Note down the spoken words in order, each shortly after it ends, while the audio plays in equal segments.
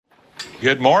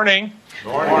Good morning.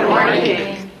 Good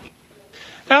morning.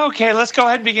 Okay, let's go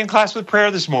ahead and begin class with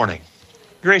prayer this morning.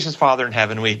 Gracious Father in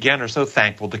heaven, we again are so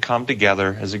thankful to come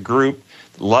together as a group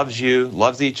that loves you,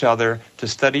 loves each other, to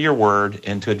study your word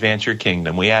and to advance your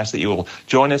kingdom. We ask that you will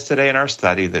join us today in our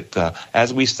study, that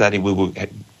as we study, we will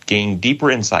gain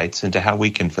deeper insights into how we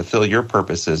can fulfill your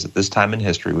purposes at this time in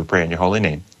history. We pray in your holy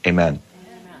name. Amen.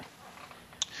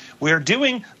 We are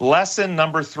doing lesson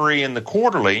number 3 in the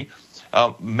quarterly,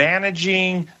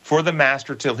 Managing for the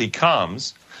Master Till He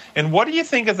Comes. And what do you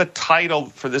think of the title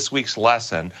for this week's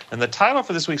lesson? And the title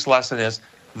for this week's lesson is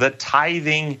The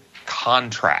Tithing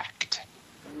Contract.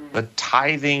 The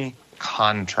Tithing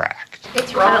Contract.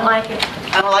 It's I don't like it.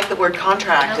 I don't like the word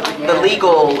contract. The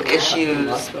legal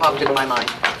issues popped into my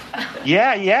mind.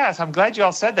 Yes. I'm glad you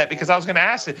all said that, because I was going to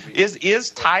ask it. Is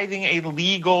tithing a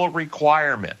legal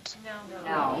requirement?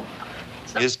 No.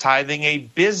 Is tithing a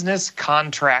business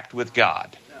contract with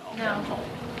God? No.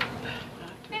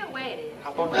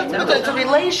 It's a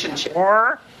relationship.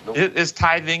 Or is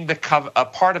tithing a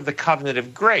part of the covenant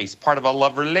of grace, part of a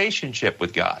love relationship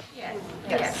with God?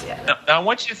 Yes. Now, I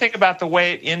want you to think about the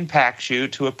way it impacts you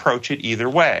to approach it either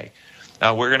way.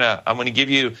 Now, I'm going to give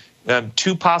you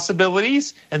 2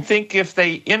 possibilities, and think if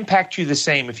they impact you the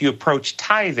same if you approach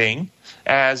tithing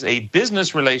as a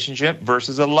business relationship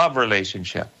versus a love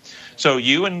relationship. So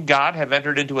you and God have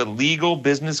entered into a legal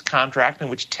business contract in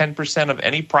which 10% of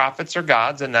any profits are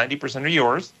God's and 90% are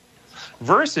yours,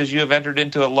 versus you have entered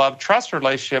into a love-trust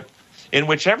relationship in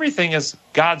which everything is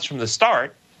God's from the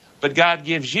start, but God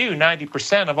gives you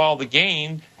 90% of all the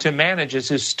gain to manage as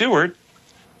His steward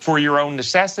for your own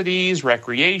necessities,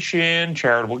 recreation,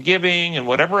 charitable giving, and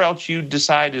whatever else you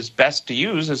decide is best to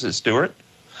use as His steward.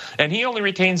 And He only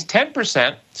retains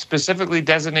 10% specifically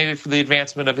designated for the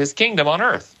advancement of His kingdom on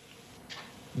earth.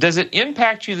 Does it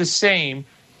impact you the same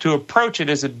to approach it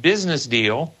as a business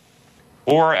deal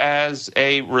or as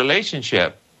a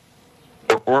relationship?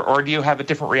 Or do you have a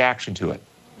different reaction to it?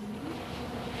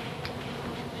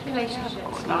 Relationship.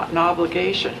 It's not an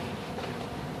obligation.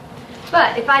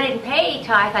 But if I didn't pay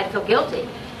tithe, I'd feel guilty.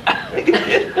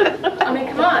 I mean,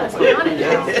 come on, let's be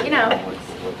honest.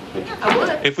 I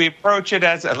would. If we approach it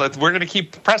as, we're going to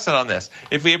keep pressing on this.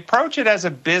 If we approach it as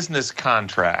a business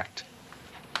contract,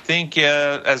 think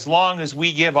as long as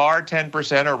we give our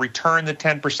 10% or return the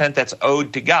 10% that's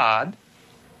owed to God,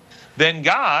 then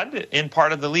God, in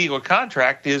part of the legal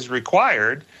contract, is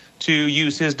required to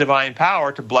use His divine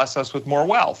power to bless us with more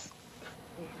wealth.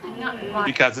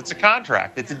 Because it's a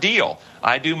contract. It's a deal.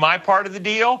 I do my part of the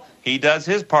deal. He does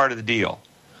his part of the deal.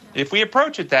 If we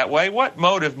approach it that way, what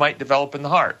motive might develop in the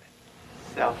heart?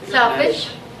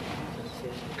 Selfish.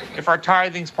 If our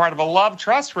tithing's part of a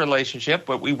love-trust relationship,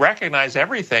 but we recognize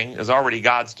everything is already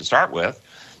God's to start with,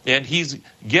 and He's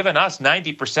given us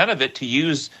 90% of it to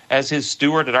use as His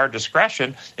steward at our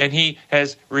discretion, and He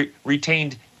has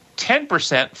retained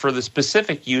 10% for the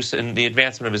specific use in the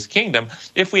advancement of His kingdom.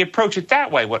 If we approach it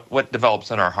that way, what develops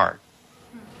in our heart?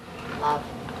 Love.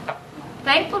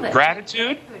 Thankfulness.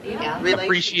 Gratitude? Yeah.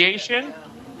 Appreciation?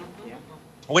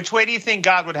 Which way do you think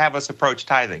God would have us approach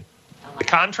tithing? The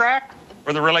contract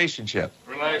or the relationship?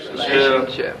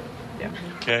 Relationship. Yeah.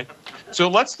 Okay. So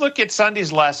let's look at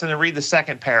Sunday's lesson and read the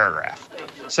second paragraph.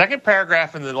 Second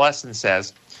paragraph in the lesson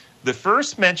says, the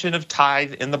first mention of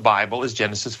tithe in the Bible is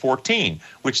Genesis 14,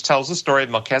 which tells the story of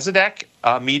Melchizedek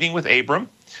meeting with Abram.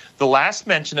 The last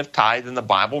mention of tithe in the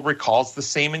Bible recalls the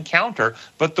same encounter,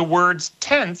 but the words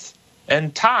tenth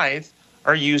and tithe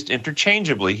are used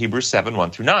interchangeably, Hebrews 7,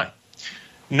 1 through 9.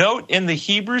 Note in the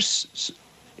Hebrews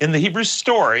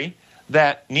story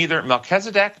that neither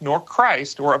Melchizedek nor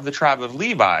Christ were of the tribe of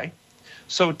Levi,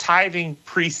 so tithing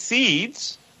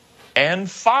precedes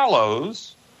and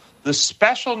follows the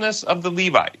specialness of the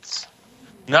Levites.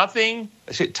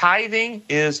 Tithing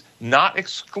is not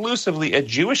exclusively a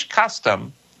Jewish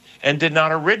custom and did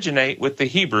not originate with the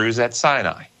Hebrews at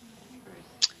Sinai.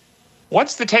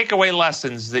 What's the takeaway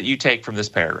lessons that you take from this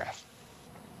paragraph?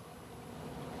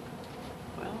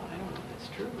 Well, I don't know if it's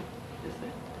true. Is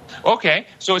it? Okay,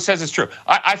 so it says it's true.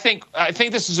 I think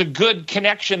this is a good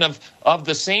connection of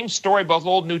the same story, both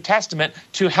Old and New Testament,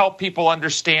 to help people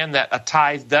understand that a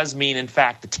tithe does mean, in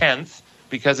fact, a tenth,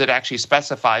 because it actually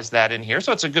specifies that in here.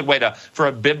 So it's a good way for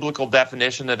a biblical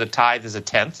definition that a tithe is a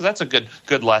tenth. So that's a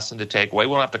good lesson to take away.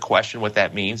 We don't have to question what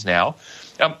that means now.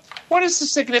 What is the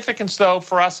significance, though,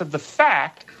 for us of the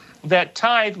fact that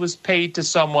tithe was paid to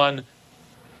someone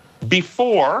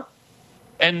before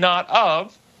and not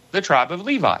of the tribe of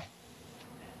Levi?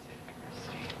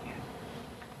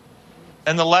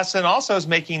 And the lesson also is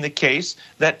making the case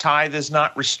that tithe is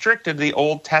not restricted to the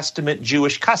Old Testament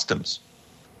Jewish customs.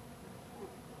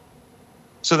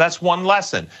 So that's one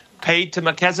lesson. Paid to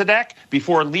Melchizedek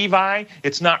before Levi.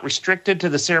 It's not restricted to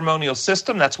the ceremonial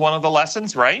system. That's one of the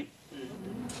lessons, right?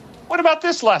 What about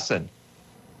this lesson?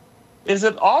 Is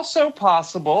it also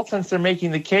possible, since they're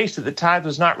making the case that the tithe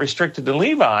was not restricted to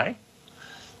Levi,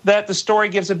 that the story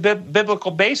gives a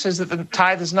biblical basis that the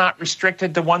tithe is not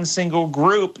restricted to one single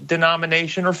group,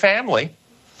 denomination, or family,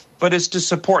 but is to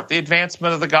support the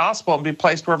advancement of the gospel and be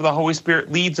placed wherever the Holy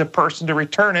Spirit leads a person to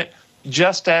return it,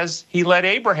 just as he led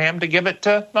Abraham to give it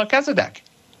to Melchizedek?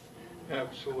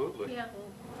 Absolutely. Yeah.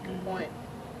 Good point.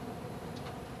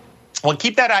 Well,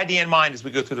 keep that idea in mind as we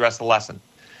go through the rest of the lesson.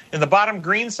 In the bottom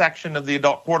green section of the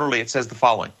Adult Quarterly, it says the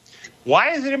following.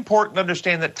 Why is it important to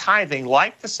understand that tithing,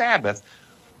 like the Sabbath,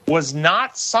 was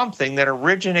not something that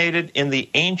originated in the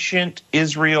ancient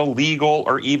Israel legal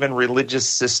or even religious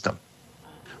system?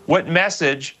 What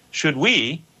message should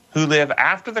we, who live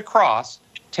after the cross,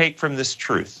 take from this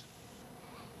truth?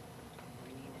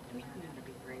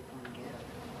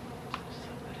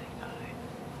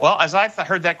 Well, as I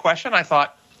heard that question, I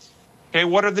thought, okay,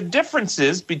 what are the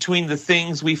differences between the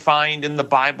things we find in the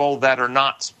Bible that are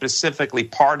not specifically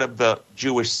part of the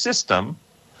Jewish system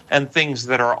and things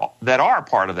that are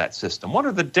part of that system? What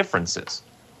are the differences?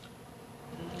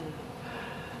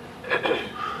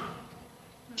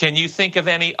 Can you think of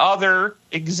any other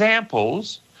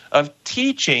examples of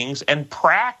teachings and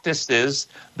practices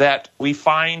that we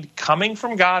find coming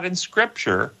from God in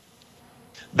Scripture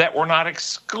that were not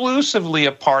exclusively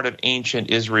a part of ancient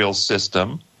Israel's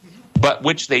system, but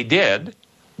which they did,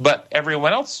 but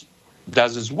everyone else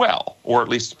does as well, or at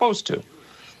least supposed to,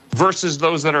 versus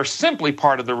those that are simply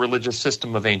part of the religious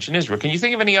system of ancient Israel? Can you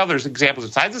think of any others examples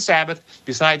besides the Sabbath,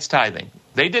 besides tithing?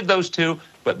 They did those two,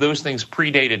 but those things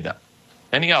predated them.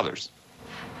 Any others?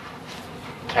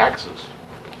 Taxes.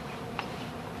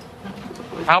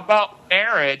 How about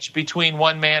marriage between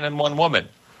one man and one woman?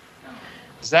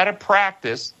 Is that a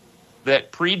practice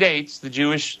that predates the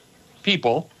Jewish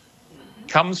people,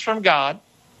 comes from God,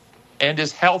 and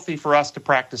is healthy for us to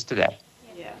practice today?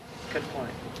 Yeah, good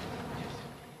point.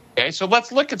 Okay, so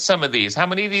let's look at some of these. How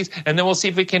many of these? And then we'll see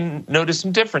if we can notice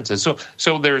some differences.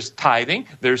 So there's tithing,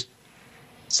 there's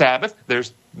Sabbath,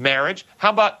 there's marriage.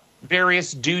 How about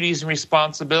various duties and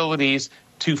responsibilities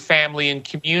to family and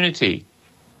community?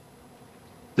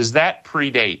 Does that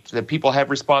predate that people have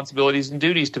responsibilities and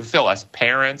duties to fulfill as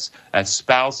parents, as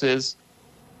spouses,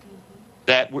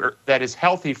 that is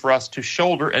healthy for us to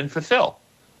shoulder and fulfill?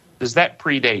 Does that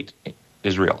predate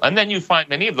Israel? And then you find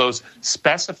many of those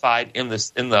specified in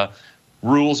the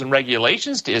rules and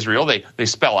regulations to Israel. They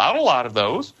spell out a lot of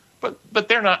those, but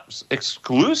they're not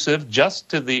exclusive just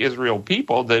to the Israel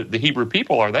people, the Hebrew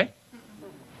people, are they?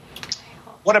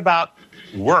 What about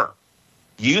work?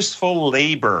 Useful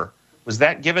labor. Was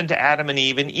that given to Adam and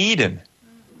Eve in Eden?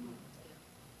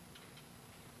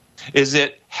 Is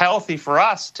it healthy for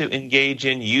us to engage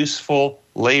in useful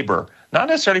labor? Not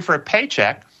necessarily for a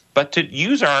paycheck, but to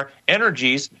use our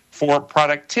energies for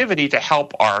productivity to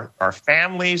help our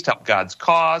families, to help God's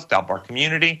cause, to help our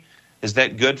community. Is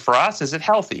that good for us? Is it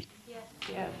healthy?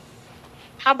 Yes.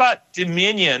 How about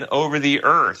dominion over the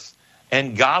earth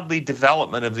and godly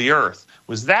development of the earth?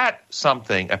 Was that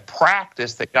something, a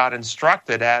practice that God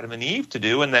instructed Adam and Eve to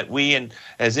do, and that we,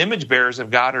 as image bearers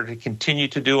of God, are to continue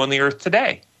to do on the earth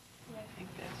today? I think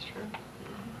that's true.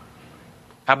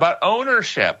 How about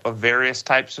ownership of various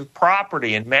types of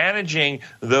property and managing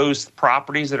those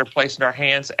properties that are placed in our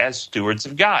hands as stewards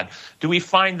of God? Do we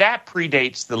find that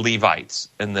predates the Levites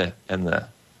and the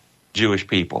Jewish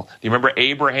people? Do you remember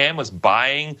Abraham was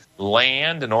buying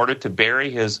land in order to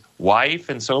bury his wife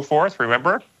and so forth?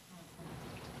 Remember?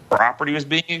 Property was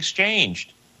being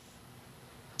exchanged.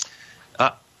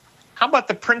 How about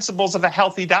the principles of a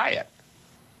healthy diet?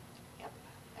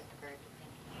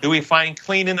 Do we find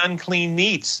clean and unclean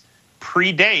meats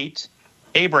predate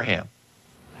Abraham?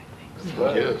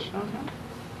 Yes.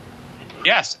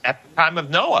 Yes, at the time of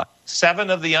Noah, 7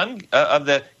 of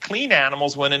the clean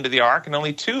animals went into the ark, and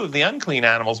only 2 of the unclean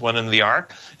animals went into the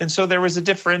ark. And so there was a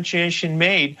differentiation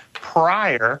made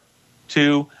prior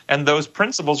to, and those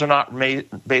principles are not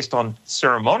based on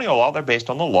ceremonial law, they're based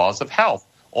on the laws of health.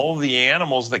 All the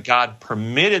animals that God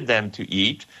permitted them to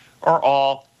eat are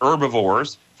all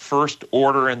herbivores, first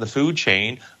order in the food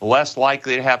chain, less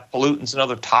likely to have pollutants and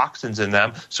other toxins in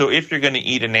them. So if you're going to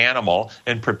eat an animal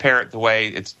and prepare it the way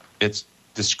it's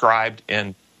described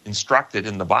and instructed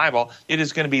in the Bible, it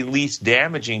is going to be least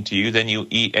damaging to you than you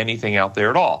eat anything out there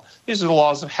at all. These are the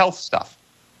laws of health stuff.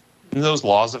 And those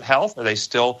laws of health, are they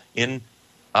still in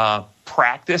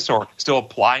practice or still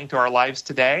applying to our lives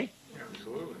today?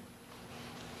 Absolutely.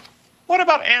 What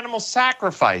about animal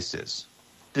sacrifices?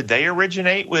 Did they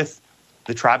originate with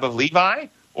the tribe of Levi?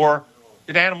 Or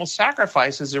did animal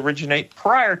sacrifices originate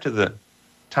prior to the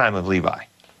time of Levi?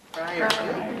 Prior.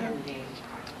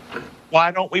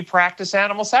 Why don't we practice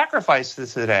animal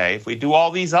sacrifices today if we do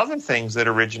all these other things that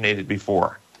originated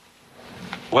before?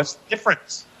 What's the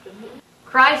difference?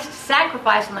 Christ's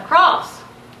sacrifice on the cross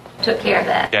took care of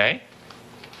that. Okay.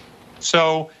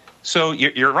 So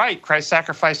you're right, Christ's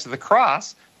sacrifice to the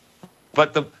cross,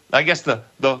 but I guess the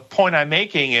point I'm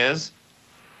making is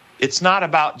it's not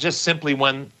about just simply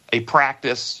when a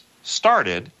practice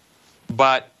started,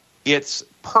 but its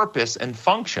purpose and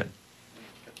function.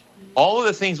 All of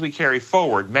the things we carry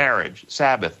forward, marriage,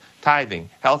 Sabbath, tithing,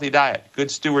 healthy diet,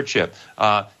 good stewardship,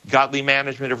 godly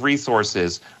management of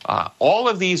resources, all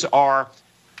of these are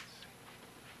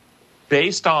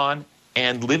based on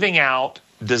and living out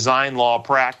design law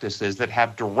practices that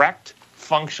have direct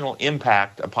functional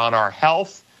impact upon our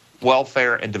health,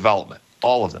 welfare, and development.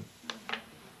 All of them.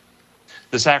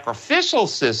 The sacrificial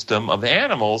system of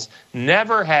animals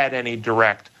never had any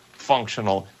direct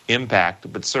functional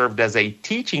impact, but served as a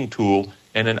teaching tool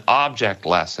and an object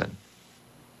lesson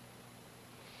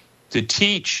to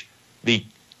teach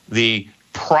the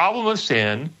problem of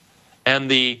sin and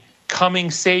the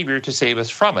coming Savior to save us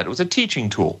from it. It was a teaching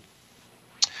tool.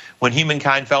 When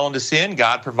humankind fell into sin,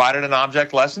 God provided an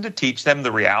object lesson to teach them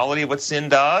the reality of what sin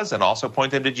does and also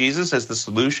point them to Jesus as the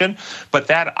solution. But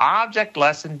that object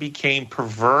lesson became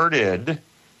perverted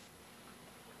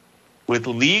with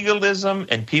legalism,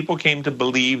 and people came to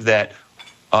believe that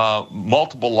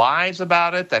multiple lies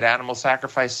about it, that animal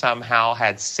sacrifice somehow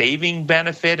had saving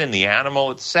benefit in the animal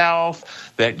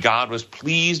itself, that God was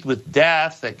pleased with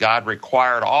death, that God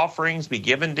required offerings be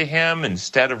given to him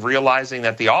instead of realizing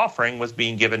that the offering was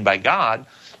being given by God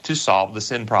to solve the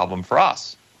sin problem for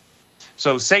us.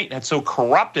 So Satan had so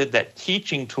corrupted that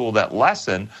teaching tool, that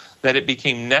lesson, that it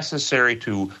became necessary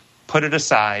to put it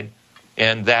aside.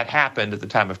 And that happened at the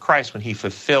time of Christ when he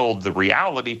fulfilled the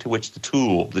reality to which the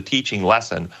tool, the teaching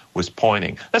lesson, was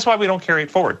pointing. That's why we don't carry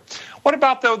it forward. What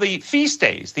about, though, the feast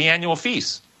days, the annual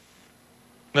feasts?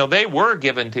 Now, they were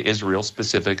given to Israel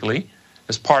specifically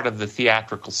as part of the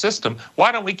theatrical system.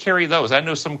 Why don't we carry those? I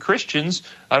know some Christians,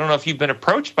 I don't know if you've been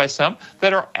approached by some,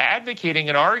 that are advocating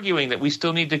and arguing that we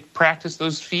still need to practice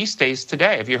those feast days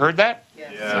today. Have you heard that?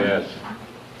 Yes.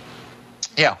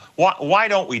 Yeah. Why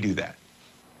don't we do that?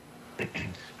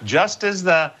 Just as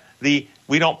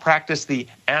we don't practice the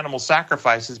animal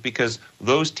sacrifices because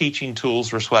those teaching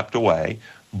tools were swept away,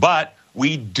 but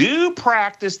we do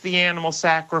practice the animal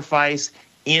sacrifice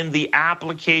in the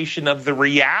application of the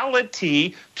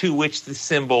reality to which the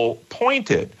symbol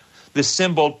pointed. The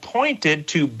symbol pointed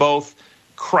to both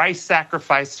Christ's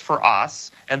sacrifice for us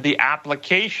and the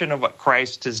application of what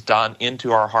Christ has done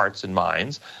into our hearts and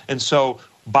minds. And so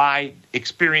by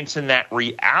experiencing that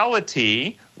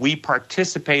reality, we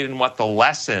participate in what the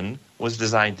lesson was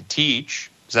designed to teach.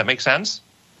 Does that make sense?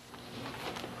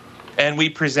 And we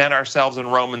present ourselves in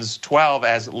Romans 12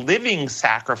 as living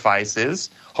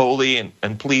sacrifices, holy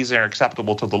and pleasing and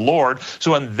acceptable to the Lord.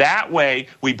 So in that way,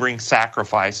 we bring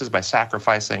sacrifices by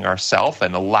sacrificing ourselves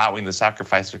and allowing the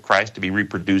sacrifice of Christ to be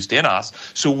reproduced in us.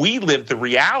 So we live the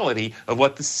reality of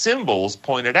what the symbols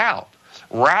pointed out,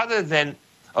 rather than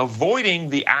avoiding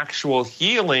the actual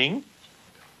healing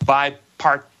by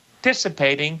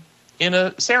participating in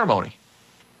a ceremony.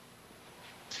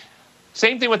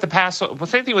 Same thing with the Passover.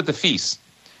 Same thing with the feasts.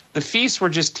 The feasts were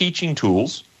just teaching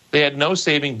tools. They had no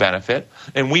saving benefit,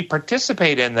 and we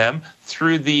participate in them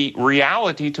through the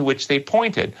reality to which they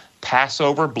pointed.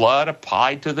 Passover blood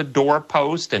applied to the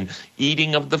doorpost and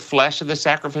eating of the flesh of the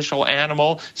sacrificial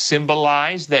animal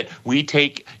symbolized that we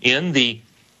take in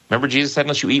remember Jesus said,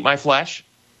 unless you eat my flesh,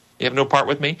 you have no part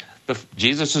with me.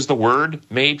 Jesus is the Word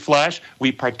made flesh.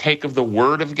 We partake of the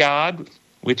Word of God,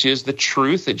 which is the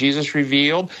truth that Jesus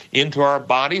revealed into our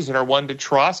bodies and are one to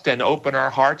trust and open our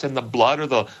hearts, and the blood or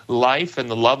the life and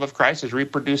the love of Christ is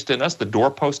reproduced in us, the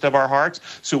doorpost of our hearts.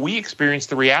 So we experience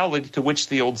the reality to which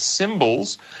the old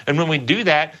symbols, and when we do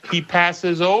that, he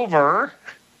passes over,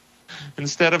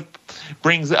 instead of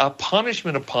brings a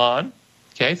punishment upon,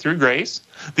 through grace,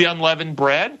 the unleavened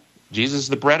bread. Jesus is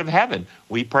the bread of heaven.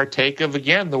 We partake of,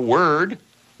 again, the Word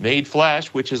made flesh,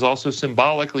 which is also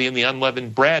symbolically in the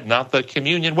unleavened bread, not the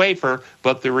communion wafer,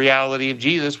 but the reality of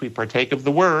Jesus. We partake of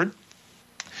the Word.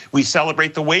 We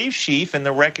celebrate the wave sheaf and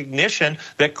the recognition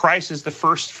that Christ is the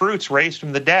first fruits raised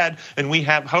from the dead, and we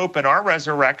have hope in our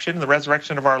resurrection, the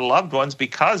resurrection of our loved ones,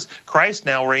 because Christ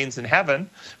now reigns in heaven.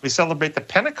 We celebrate the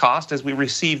Pentecost as we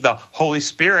receive the Holy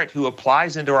Spirit who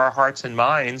applies into our hearts and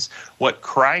minds what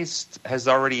Christ has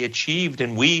already achieved,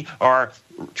 and we are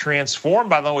transformed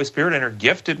by the Holy Spirit and are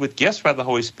gifted with gifts by the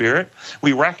Holy Spirit.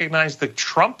 We recognize the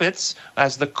trumpets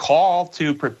as the call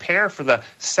to prepare for the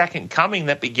second coming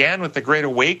that began with the Great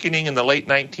Awakening in the late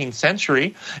 19th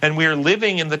century. And we are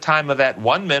living in the time of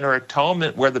at-one-ment or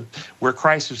atonement where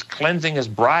Christ is cleansing his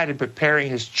bride and preparing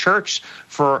his church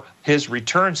for his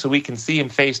return so we can see him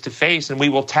face to face. And we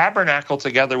will tabernacle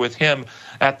together with him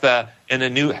in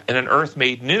an earth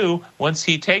made new once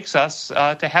he takes us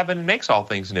to heaven and makes all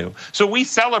things new. So we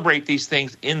celebrate these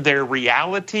things in their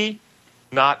reality,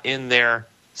 not in their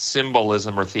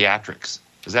symbolism or theatrics.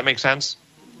 Does that make sense?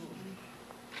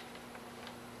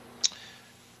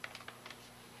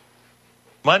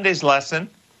 Monday's lesson,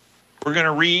 we're going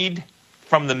to read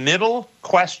from the middle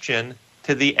question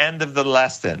to the end of the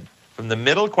lesson. From the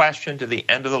middle question to the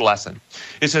end of the lesson.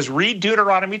 It says, read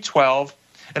Deuteronomy 12.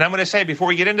 And I'm going to say, before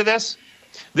we get into this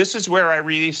is where I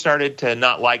really started to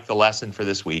not like the lesson for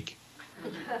this week.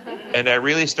 And I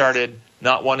really started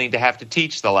not wanting to have to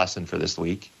teach the lesson for this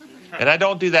week. And I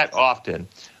don't do that often.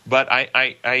 But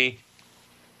I'm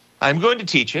going to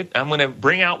teach it. I'm going to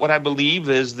bring out what I believe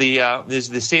is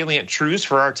the salient truths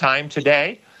for our time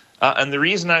today. And the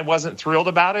reason I wasn't thrilled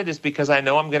about it is because I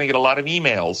know I'm going to get a lot of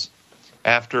emails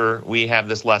after we have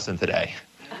this lesson today.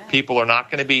 People are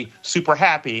not going to be super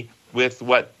happy with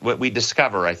what we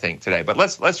discover, I think, today. But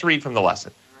let's read from the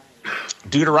lesson.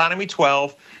 Deuteronomy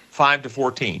 12, 5 to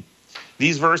 14.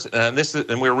 These verses,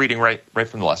 and we're reading right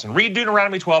from the lesson. Read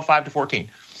Deuteronomy 12, 5 to 14.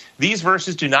 These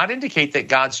verses do not indicate that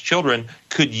God's children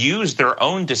could use their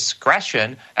own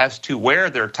discretion as to where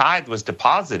their tithe was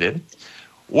deposited.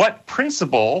 What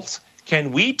principles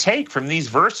can we take from these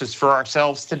verses for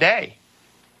ourselves today?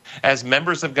 As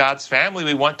members of God's family,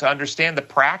 we want to understand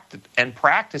the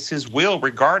practice his will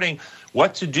regarding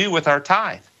what to do with our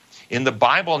tithe. In the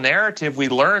Bible narrative, we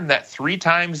learn that 3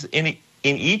 times in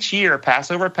each year,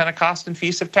 Passover, Pentecost, and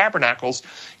Feast of Tabernacles,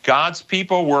 God's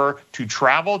people were to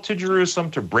travel to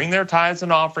Jerusalem to bring their tithes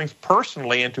and offerings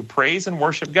personally and to praise and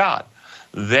worship God.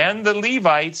 Then the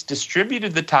Levites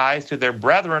distributed the tithes to their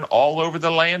brethren all over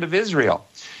the land of Israel.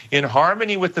 In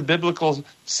harmony with the biblical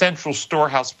central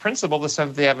storehouse principle, the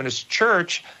Seventh-day Adventist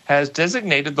Church has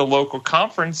designated the local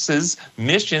conferences,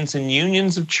 missions, and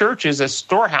unions of churches as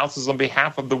storehouses on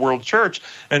behalf of the world church,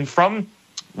 and from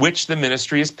which the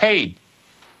ministry is paid.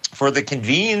 For the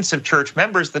convenience of church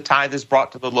members, the tithe is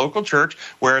brought to the local church,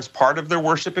 where as part of their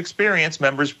worship experience,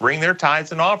 members bring their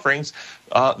tithes and offerings,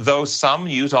 though some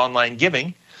use online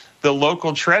giving. The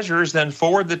local treasurers then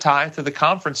forward the tithe to the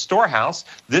conference storehouse.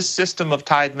 This system of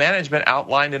tithe management,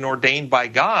 outlined and ordained by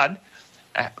God,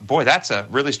 boy, that's a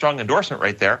really strong endorsement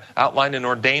right there, outlined and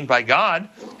ordained by God,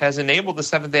 has enabled the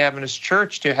Seventh-day Adventist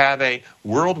Church to have a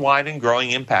worldwide and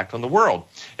growing impact on the world.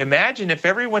 Imagine if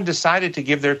everyone decided to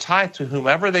give their tithe to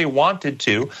whomever they wanted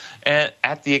to,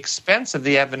 at the expense of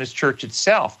the Adventist Church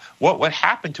itself. What would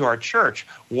happen to our church?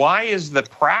 Why is that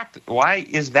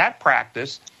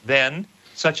practice then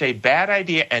such a bad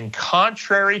idea and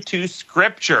contrary to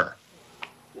Scripture?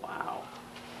 Wow.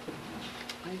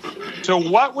 So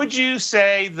what would you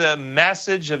say the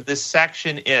message of this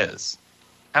section is?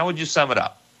 How would you sum it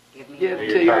up? Give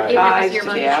to your tithes to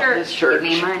the Adventist Church.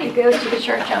 Give me money. It goes to the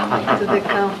church only. To the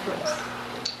conference.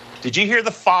 Did you hear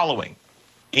the following?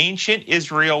 Ancient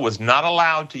Israel was not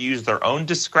allowed to use their own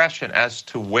discretion as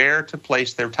to where to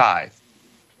place their tithe.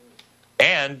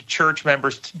 And church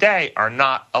members today are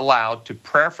not allowed to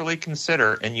prayerfully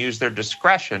consider and use their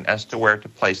discretion as to where to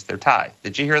place their tithe.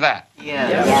 Did you hear that?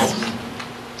 Yes.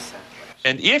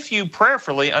 And if you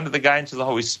prayerfully, under the guidance of the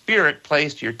Holy Spirit,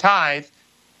 placed your tithe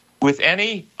with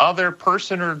any other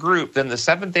person or group than the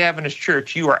Seventh-day Adventist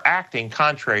Church, you are acting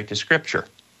contrary to Scripture.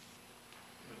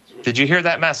 Did you hear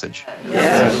that message?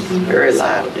 Yes, very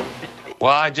loud.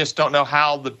 Well, I just don't know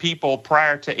how the people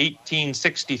prior to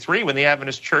 1863, when the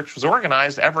Adventist Church was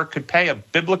organized, ever could pay a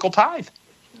biblical tithe.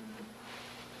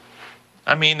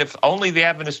 I mean, if only the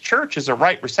Adventist Church is a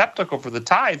right receptacle for the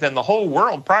tithe, then the whole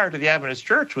world prior to the Adventist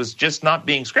Church was just not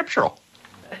being scriptural.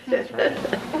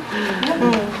 Yikes.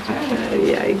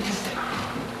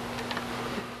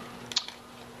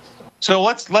 So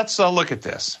let's look at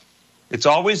this. It's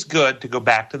always good to go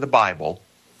back to the Bible.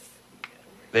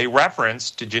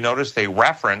 Did you notice they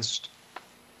referenced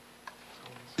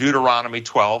Deuteronomy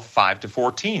 12, 5 to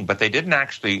 14, but they didn't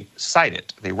actually cite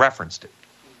it. They referenced it.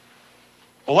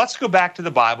 Well, let's go back to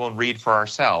the Bible and read for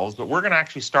ourselves, but we're going to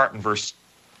actually start in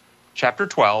chapter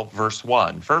 12, verse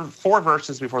 1, for 4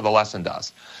 verses before the lesson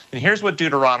does. And here's what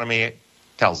Deuteronomy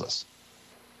tells us.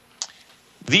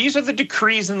 These are the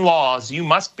decrees and laws you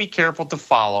must be careful to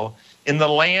follow in the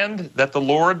land that the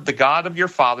Lord, the God of your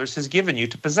fathers, has given you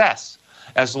to possess,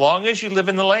 as long as you live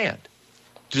in the land.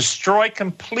 Destroy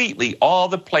completely all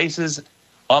the places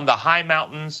on the high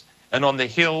mountains and on the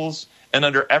hills and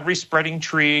under every spreading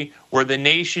tree where the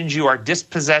nations you are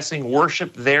dispossessing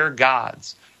worship their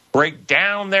gods. Break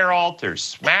down their altars,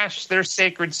 smash their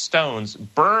sacred stones,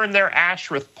 burn their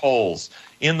Ashereth poles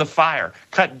in the fire,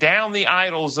 cut down the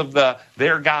idols of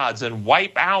their gods, and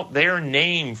wipe out their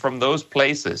name from those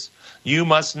places. You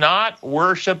must not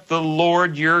worship the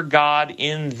Lord your God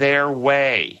in their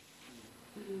way.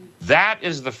 That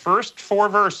is the first 4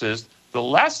 verses. The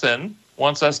lesson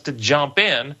wants us to jump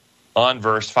in on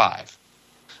verse 5.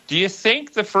 Do you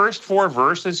think the first 4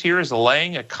 verses here is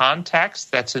laying a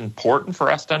context that's important for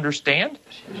us to understand?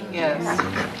 Yes.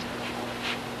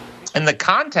 And the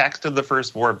context of the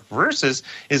first 4 verses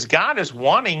is God is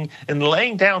wanting and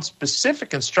laying down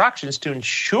specific instructions to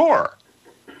ensure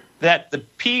that the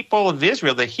people of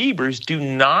Israel, the Hebrews, do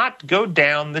not go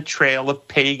down the trail of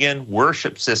pagan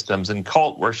worship systems and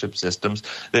cult worship systems,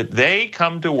 that they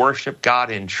come to worship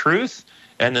God in truth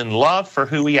and in love for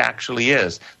who he actually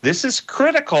is. This is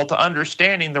critical to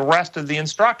understanding the rest of the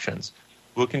instructions.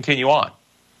 We'll continue on.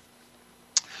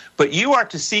 But you are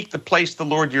to seek the place the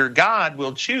Lord your God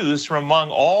will choose from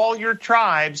among all your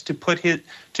tribes to put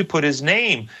his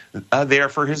name there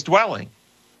for his dwelling.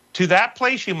 To that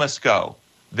place you must go.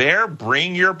 There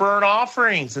bring your burnt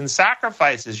offerings and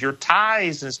sacrifices, your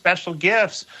tithes and special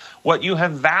gifts, what you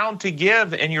have vowed to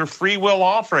give, and your free will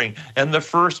offering, and the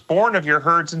firstborn of your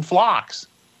herds and flocks.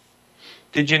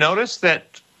 Did you notice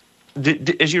that,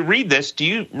 as you read this, do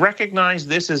you recognize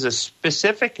this as a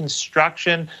specific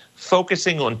instruction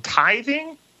focusing on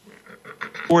tithing?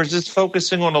 Or is this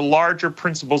focusing on the larger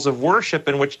principles of worship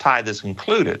in which tithe is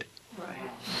included?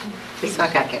 Right.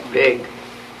 Second. Big.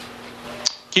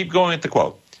 Keep going at the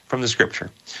quote from the scripture.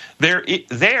 There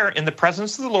in the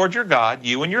presence of the Lord your God,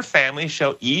 you and your family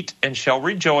shall eat and shall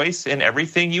rejoice in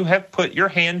everything you have put your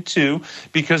hand to,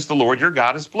 because the Lord your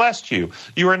God has blessed you.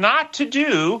 You are not to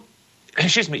do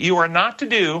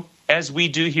as we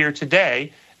do here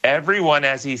today, everyone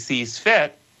as he sees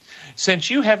fit, since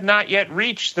you have not yet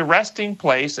reached the resting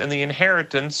place and the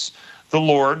inheritance the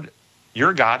Lord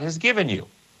your God has given you.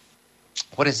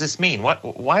 What does this mean?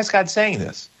 Why is God saying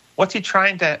this? What's he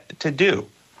trying to do?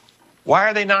 Why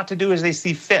are they not to do as they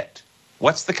see fit?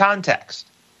 What's the context?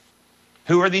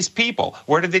 Who are these people?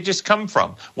 Where did they just come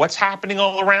from? What's happening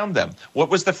all around them? What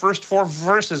was the first 4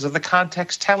 verses of the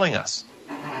context telling us?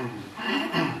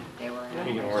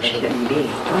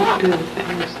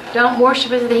 Don't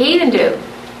worship as the heathen do.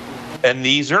 And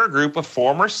these are a group of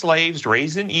former slaves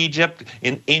raised in Egypt,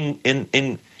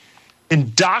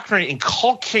 indoctrinated,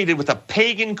 inculcated with a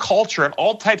pagan culture and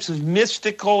all types of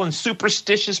mystical and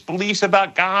superstitious beliefs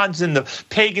about gods and the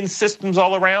pagan systems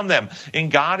all around them.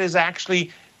 And God is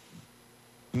actually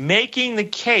making the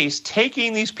case,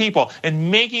 taking these people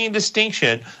and making a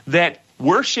distinction that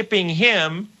worshiping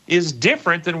him is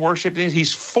different than worshiping.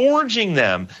 He's forging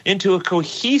them into a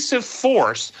cohesive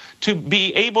force to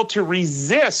be able to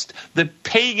resist the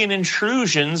pagan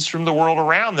intrusions from the world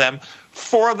around them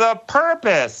for the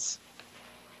purpose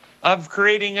of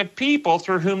creating a people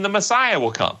through whom the Messiah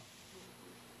will come.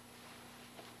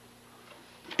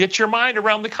 Get your mind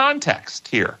around the context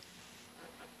here.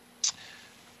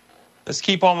 Let's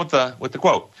keep on with the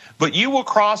quote. But you will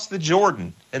cross the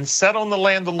Jordan and settle in the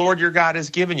land the Lord your God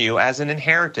has given you as an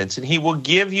inheritance, and he will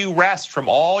give you rest from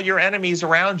all your enemies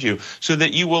around you, so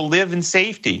that you will live in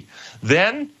safety.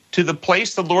 Then to the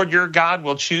place the Lord your God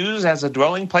will choose as a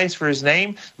dwelling place for his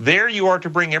name, there you are to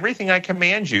bring everything I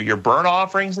command you, your burnt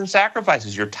offerings and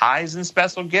sacrifices, your tithes and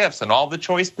special gifts, and all the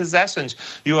choice possessions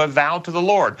you have vowed to the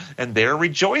Lord. And there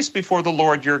rejoice before the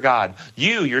Lord your God,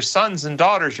 you, your sons and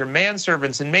daughters, your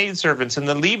manservants and maidservants, and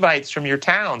the Levites from your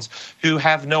towns, who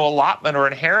have no allotment or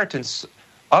inheritance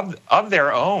of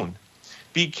their own.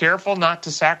 Be careful not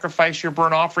to sacrifice your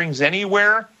burnt offerings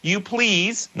anywhere you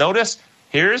please. Notice,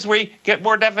 here's where we get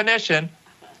more definition.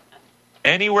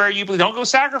 Anywhere you please. Don't go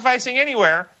sacrificing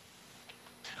anywhere.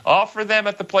 Offer them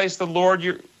at the place the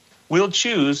Lord will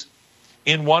choose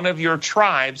in one of your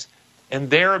tribes, and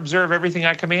there observe everything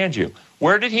I command you.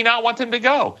 Where did he not want them to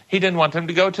go? He didn't want them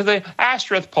to go to the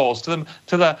Ashereth poles, to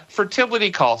the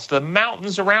fertility cults, to the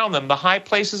mountains around them, the high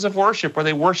places of worship where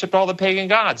they worshipped all the pagan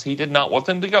gods. He did not want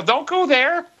them to go. Don't go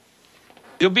there.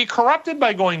 You'll be corrupted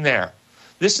by going there.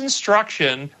 This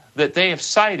instruction that they have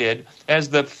cited as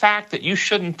the fact that you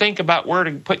shouldn't think about where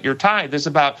to put your tithe is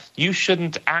about you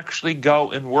shouldn't actually go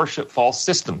and worship false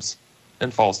systems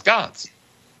and false gods.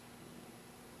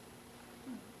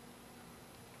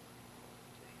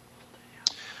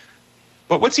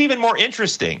 But what's even more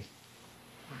interesting,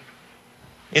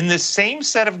 in this same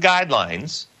set of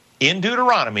guidelines, in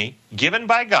Deuteronomy given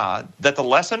by God that the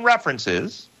lesson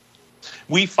references,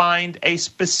 we find a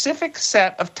specific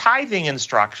set of tithing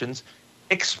instructions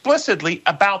explicitly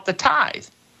about the tithe.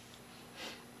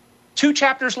 2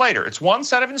 chapters later, it's one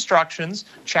set of instructions.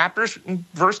 Chapters and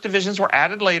verse divisions were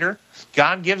added later.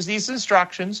 God gives these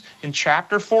instructions in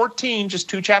chapter 14, just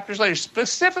 2 chapters later,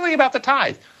 specifically about the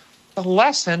tithe. The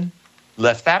lesson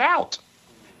left that out.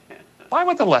 Why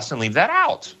would the lesson leave that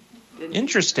out?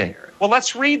 Interesting. Well,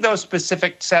 let's read those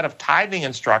specific set of tithing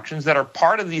instructions that are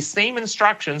part of these same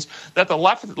instructions that the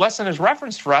lesson is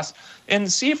referenced for us,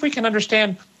 and see if we can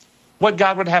understand what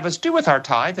God would have us do with our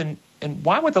tithe, and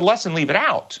why would the lesson leave it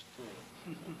out?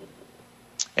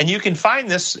 And you can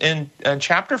find this in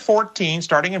chapter 14,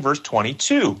 starting in verse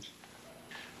 22.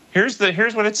 Here's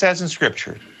what it says in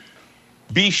Scripture.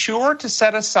 Be sure to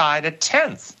set aside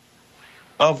 1/10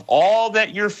 of all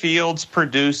that your fields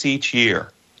produce each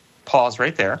year. Pause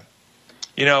right there.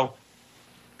 You know,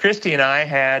 Christy and I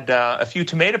had a few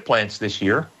tomato plants this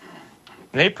year,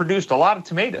 and they produced a lot of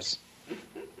tomatoes.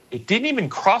 It didn't even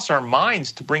cross our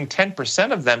minds to bring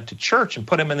 10% of them to church and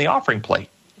put them in the offering plate.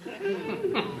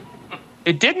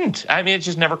 It didn't. I mean, it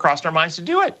just never crossed our minds to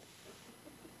do it.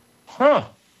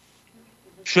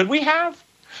 Should we have?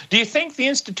 Do you think the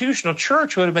institutional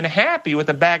church would have been happy with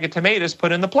a bag of tomatoes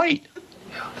put in the plate?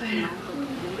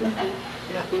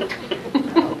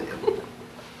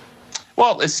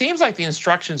 Well, it seems like the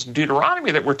instructions in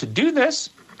Deuteronomy that we're to do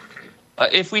this.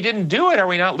 If we didn't do it, are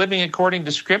we not living according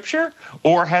to Scripture?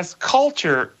 Or has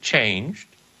culture changed,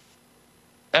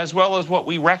 as well as what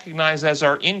we recognize as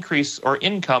our increase or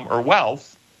income or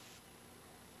wealth,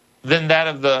 than that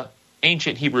of the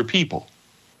ancient Hebrew people?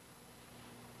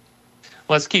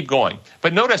 Let's keep going.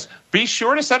 But notice, be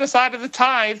sure to set aside the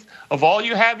tithe of all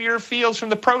you have your fields from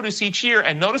the produce each year,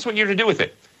 and notice what you're to do with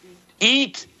it.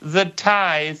 Eat the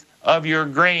tithe of your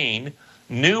grain,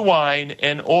 new wine,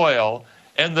 and oil,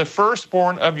 and the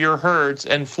firstborn of your herds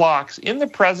and flocks in the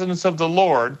presence of the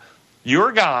Lord,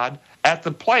 your God, at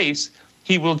the place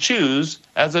he will choose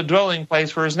as a dwelling place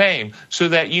for his name, so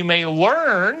that you may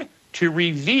learn to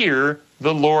revere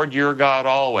the Lord your God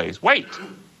always. Wait.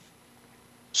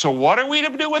 So what are we to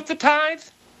do with the tithe?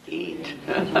 Eat.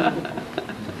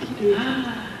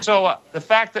 So the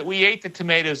fact that we ate the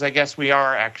tomatoes, I guess we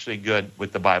are actually good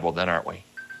with the Bible then, aren't we?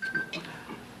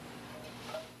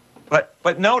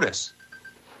 But notice,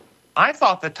 I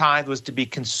thought the tithe was to be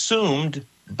consumed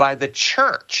by the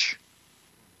church.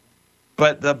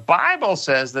 But the Bible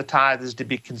says the tithe is to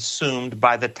be consumed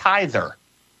by the tither.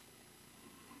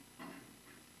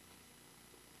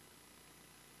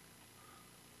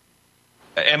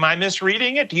 Am I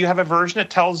misreading it? Do you have a version that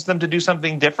tells them to do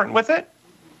something different with it?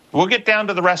 We'll get down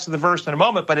to the rest of the verse in a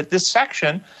moment, but at this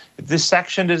section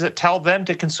does it tell them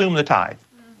to consume the tithe?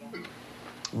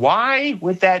 Why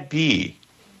would that be?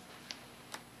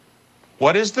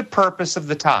 What is the purpose of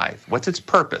the tithe? What's its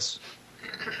purpose?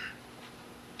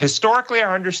 Historically,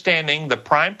 our understanding, the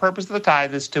prime purpose of the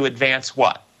tithe is to advance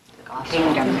what? The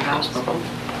gospel.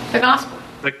 The gospel.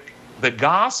 The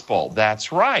gospel,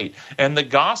 that's right. And the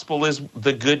gospel is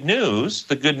the good news.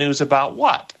 The good news about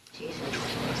what?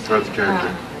 God's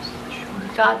character.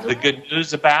 The good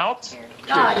news about?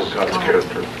 God. God's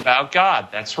character. About God,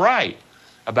 that's right.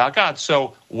 About God.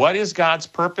 So what is God's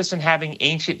purpose in having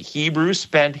ancient Hebrews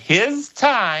spend his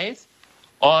tithe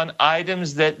on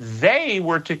items that they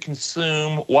were to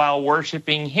consume while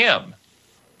worshiping him?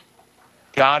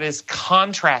 God is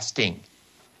contrasting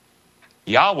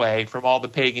Yahweh from all the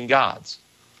pagan gods.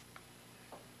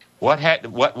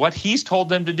 What he's told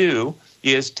them to do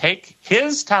is take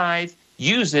his tithe,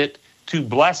 use it to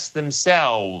bless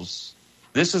themselves.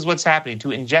 This is what's happening, to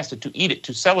ingest it, to eat it,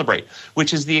 to celebrate,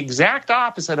 which is the exact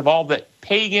opposite of all the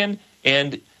pagan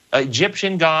and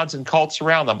Egyptian gods and cults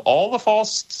around them. All the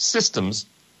false systems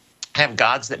have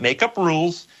gods that make up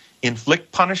rules,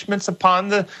 inflict punishments upon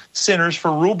the sinners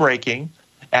for rule breaking.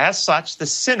 As such, the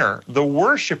sinner, the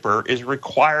worshiper, is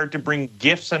required to bring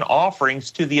gifts and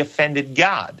offerings to the offended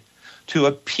God, to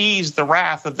appease the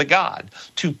wrath of the God,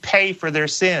 to pay for their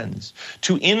sins,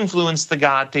 to influence the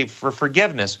God for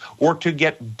forgiveness, or to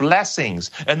get blessings.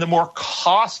 And the more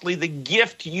costly the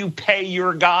gift you pay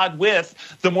your God with,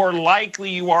 the more likely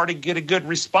you are to get a good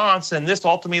response. And this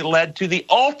ultimately led to the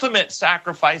ultimate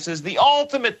sacrifices. The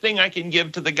ultimate thing I can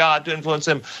give to the God to influence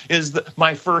him is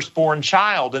my firstborn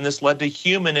child. And this led to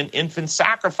human and infant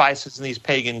sacrifices in these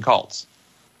pagan cults.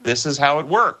 This is how it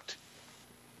worked.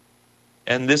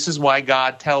 And this is why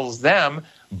God tells them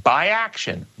by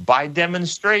action, by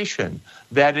demonstration,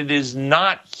 that it is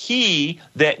not he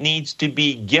that needs to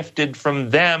be gifted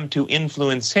from them to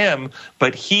influence him,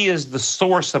 but he is the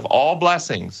source of all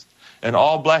blessings. and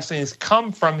all blessings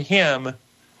come from him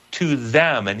to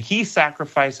them, and he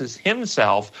sacrifices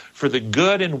himself for the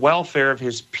good and welfare of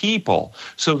his people.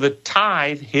 So the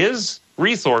tithe, his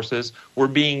resources, were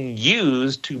being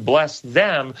used to bless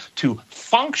them, to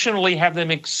functionally have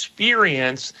them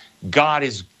experience God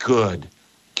is good.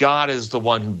 God is the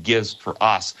one who gives for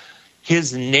us.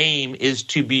 His name is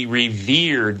to be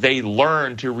revered. They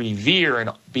learn to revere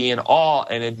and be in awe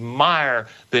and admire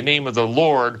the name of the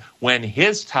Lord when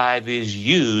his tithe is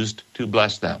used to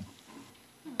bless them.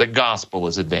 The gospel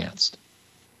is advanced.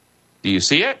 Do you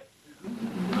see it?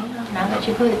 Now that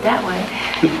you put it that way.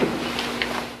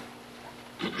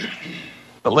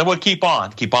 But we'll keep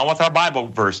on. Keep on with our Bible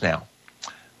verse now.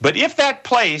 But if that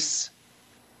place,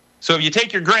 so if you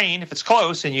take your grain, if it's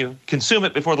close, and you consume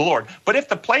it before the Lord, but if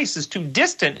the place is too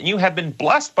distant and you have been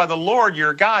blessed by the Lord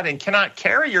your God and cannot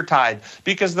carry your tithe,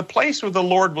 because the place where the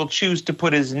Lord will choose to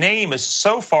put his name is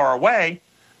so far away,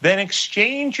 then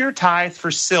exchange your tithe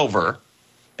for silver,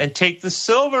 and take the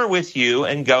silver with you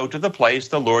and go to the place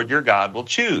the Lord your God will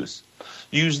choose.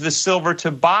 Use the silver to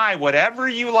buy whatever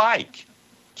you like,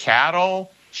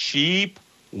 cattle, sheep,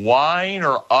 wine,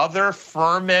 or other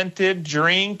fermented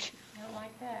drink, I don't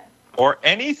like that. or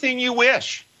anything you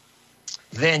wish.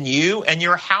 Then you and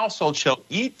your household shall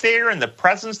eat there in the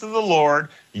presence of the Lord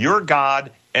your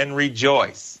God and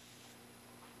rejoice.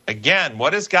 Again,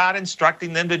 what is God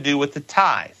instructing them to do with the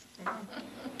tithe?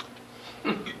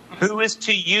 Who is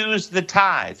to use the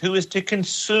tithe? Who is to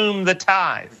consume the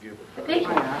tithe? The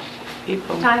people.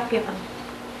 People. Tithe given.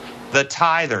 The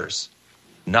tithers,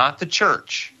 not the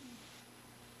church.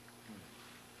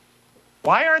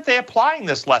 Why aren't they applying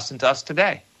this lesson to us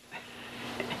today?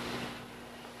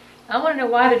 I want to know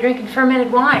why they're drinking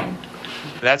fermented wine.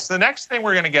 That's the next thing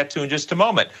we're going to get to in just a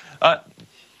moment.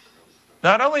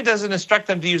 Not only does it instruct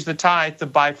them to use the tithe to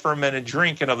buy fermented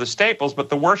drink and other staples, but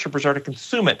the worshipers are to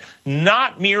consume it,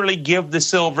 not merely give the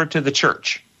silver to the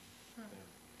church.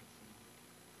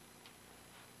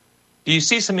 Do you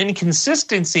see some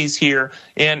inconsistencies here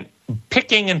in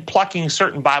picking and plucking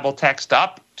certain Bible text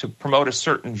up to promote a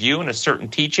certain view and a certain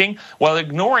teaching, while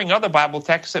ignoring other Bible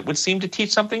texts that would seem to teach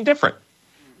something different?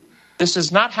 This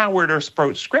is not how we're to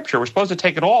approach Scripture. We're supposed to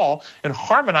take it all and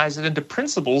harmonize it into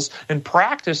principles and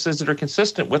practices that are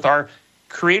consistent with our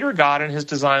Creator God and his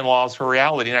design laws for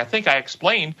reality. And I think I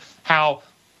explained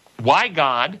why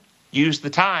God used the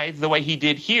tithe the way he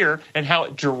did here, and how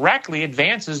it directly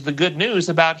advances the good news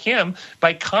about him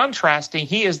by contrasting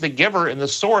he is the giver and the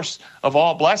source of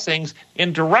all blessings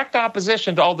in direct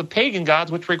opposition to all the pagan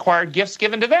gods which required gifts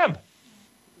given to them.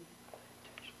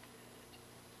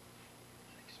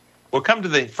 We'll come to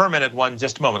the fermented one in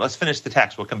just a moment. Let's finish the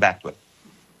text. We'll come back to it.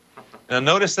 Now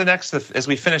notice the next, as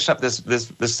we finish up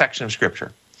this section of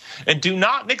Scripture. And do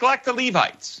not neglect the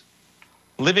Levites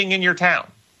living in your town,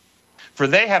 for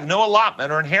they have no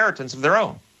allotment or inheritance of their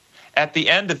own. At the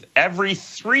end of every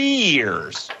 3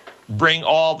 years, bring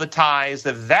all the tithes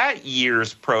of that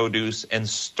year's produce and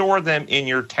store them in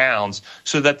your towns,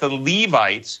 so that the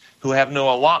Levites, who have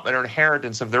no allotment or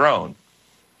inheritance of their own,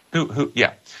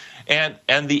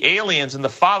 and the aliens and the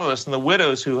fatherless and the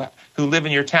widows who live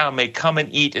in your town may come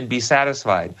and eat and be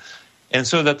satisfied, and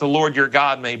so that the Lord your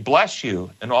God may bless you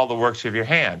in all the works of your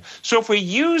hand. So if we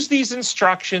use these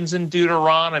instructions in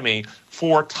Deuteronomy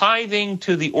for tithing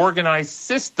to the organized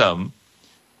system,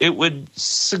 it would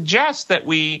suggest that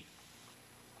we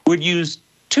would use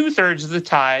 2/3 of the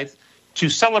tithe to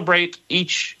celebrate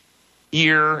each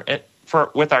year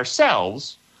with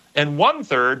ourselves, and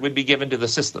 1/3 would be given to the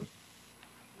system.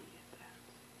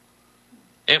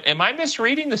 Am I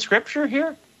misreading the Scripture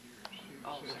here?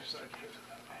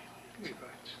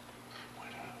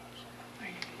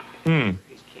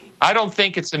 I don't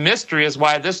think it's a mystery as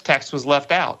why this text was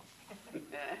left out.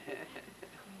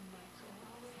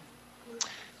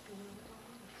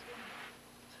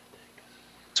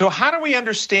 So how do we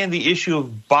understand the issue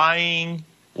of buying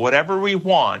whatever we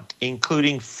want,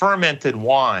 including fermented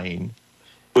wine,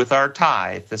 with our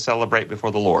tithe to celebrate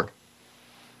before the Lord?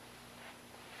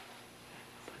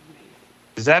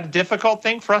 Is that a difficult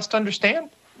thing for us to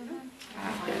understand?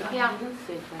 Yeah.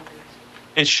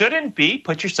 It shouldn't be.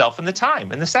 Put yourself in the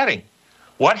time, in the setting.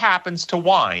 What happens to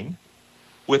wine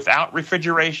without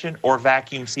refrigeration or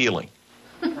vacuum sealing?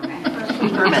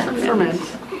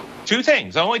 Ferments. Two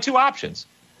things, only two options.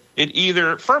 It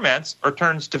either ferments or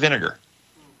turns to vinegar.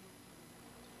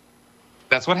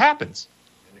 That's what happens.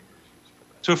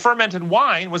 So fermented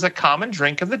wine was a common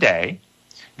drink of the day.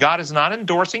 God is not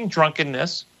endorsing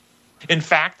drunkenness. In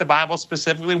fact, the Bible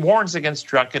specifically warns against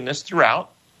drunkenness throughout.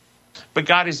 But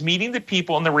God is meeting the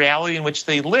people in the reality in which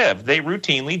they live. They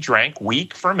routinely drank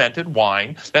weak fermented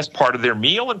wine. That's part of their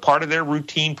meal and part of their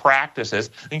routine practices.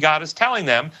 And God is telling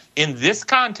them, in this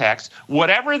context,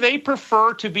 whatever they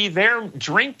prefer to be their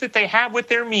drink that they have with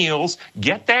their meals,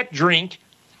 get that drink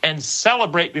and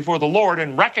celebrate before the Lord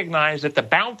and recognize that the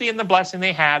bounty and the blessing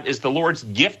they have is the Lord's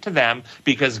gift to them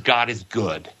because God is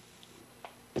good.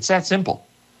 It's that simple.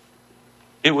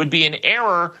 It would be an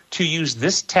error to use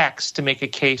this text to make a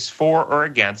case for or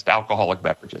against alcoholic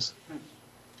beverages.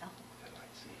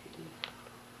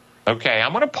 Okay,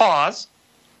 I'm going to pause.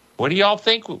 What do y'all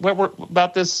think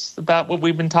about this, about what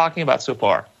we've been talking about so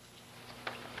far?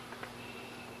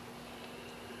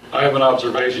 I have an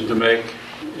observation to make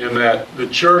in that the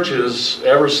churches,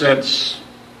 ever since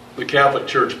the Catholic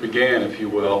Church began, if you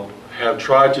will, have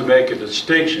tried to make a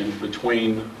distinction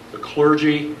between the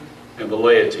clergy and the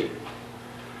laity.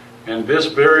 And this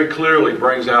very clearly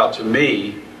brings out to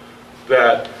me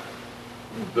that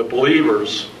the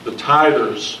believers, the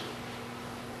tithers,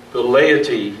 the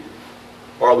laity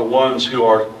are the ones who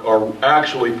are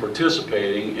actually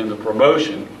participating in the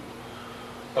promotion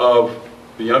of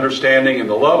the understanding and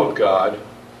the love of God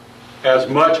as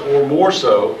much or more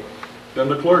so than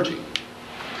the clergy.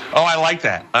 Oh, I like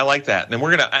that. I like that. And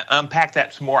we're going to unpack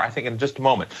that some more, I think, in just a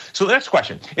moment. So the next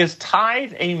question, is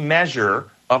tithe a measure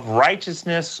of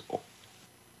righteousness,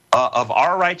 of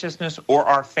our righteousness or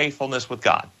our faithfulness with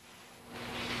God?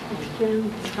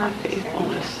 It's our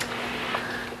faithfulness.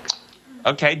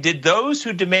 Okay, did those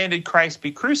who demanded Christ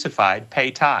be crucified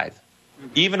pay tithe,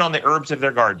 even on the herbs of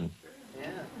their garden? Yeah.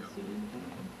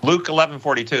 Luke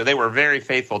 11:42, they were very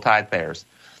faithful tithe payers.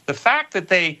 The fact that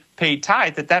they paid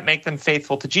tithe, did that make them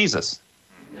faithful to Jesus?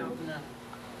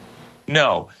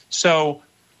 No. So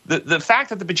the fact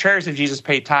that the betrayers of Jesus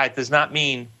paid tithe does not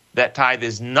mean that tithe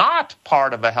is not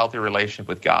part of a healthy relationship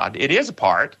with God. It is a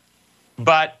part,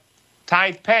 but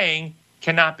tithe paying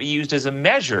cannot be used as a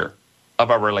measure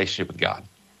of our relationship with God.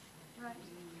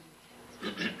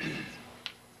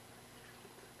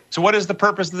 So what is the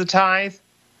purpose of the tithe?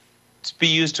 To be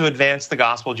used to advance the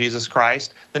gospel of Jesus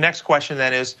Christ. The next question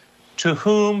then is, to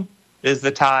whom is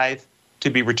the tithe to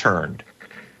be returned?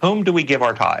 Whom do we give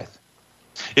our tithe?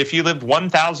 If you lived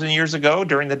 1,000 years ago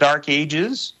during the Dark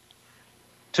Ages,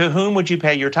 to whom would you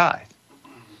pay your tithe?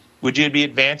 Would you be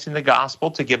advancing the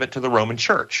gospel to give it to the Roman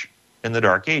Church in the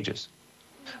Dark Ages?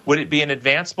 Would it be an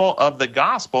advancement of the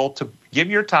gospel to give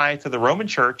your tithe to the Roman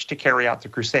Church to carry out the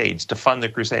Crusades, to fund the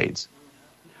Crusades?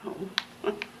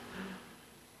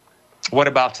 What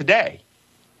about today?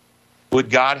 Would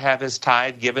God have his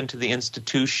tithe given to the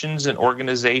institutions and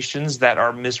organizations that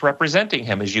are misrepresenting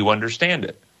him as you understand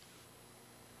it?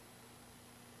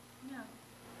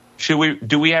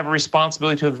 Do we have a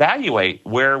responsibility to evaluate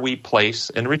where we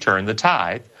place and return the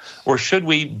tithe? Or should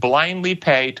we blindly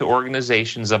pay to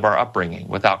organizations of our upbringing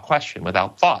without question,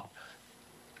 without thought?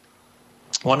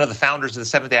 One of the founders of the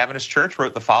Seventh-day Adventist Church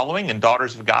wrote the following in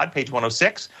Daughters of God, page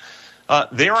 106.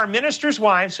 There are ministers'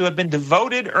 wives who have been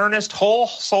devoted, earnest,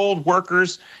 whole-souled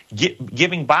workers,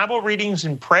 giving Bible readings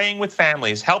and praying with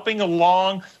families, helping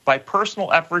along by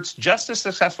personal efforts just as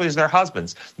successfully as their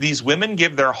husbands. These women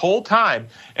give their whole time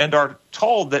and are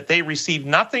told that they receive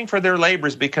nothing for their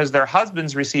labors because their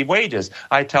husbands receive wages.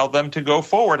 I tell them to go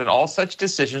forward, and all such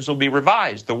decisions will be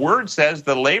revised. The word says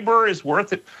the laborer is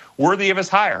worthy of his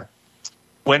hire.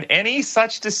 When any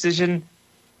such decision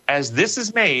as this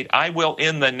is made, I will,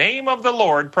 in the name of the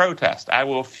Lord, protest. I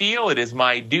will feel it is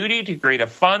my duty to create a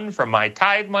fund from my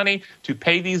tithe money to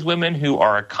pay these women who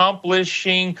are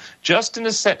accomplishing just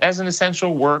as an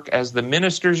essential work as the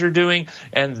ministers are doing,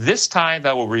 and this tithe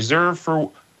I will reserve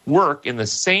for work in the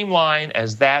same line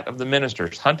as that of the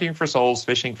ministers, hunting for souls,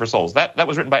 fishing for souls. That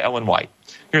was written by Ellen White.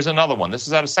 Here's another one. This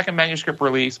is out of second manuscript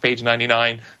release, page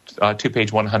 99 to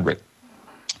page 100.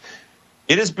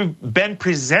 It has been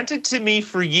presented to me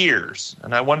for years,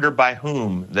 and I wonder by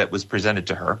whom that was presented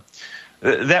to her,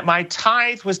 that my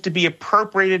tithe was to be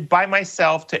appropriated by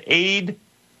myself to aid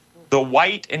the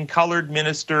white and colored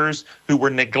ministers who were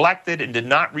neglected and did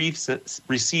not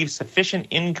receive sufficient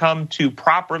income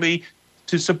properly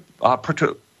to support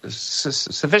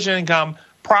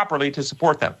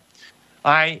them.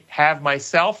 I have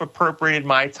myself appropriated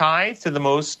my tithe to the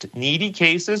most needy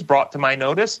cases brought to my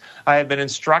notice. I have been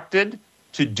instructed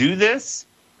to do this,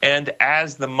 and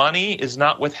as the money is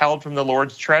not withheld from the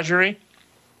Lord's treasury,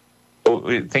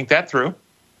 think that through.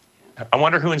 I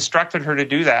wonder who instructed her to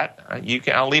do that.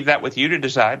 I'll leave that with you to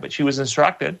decide, but she was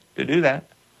instructed to do that.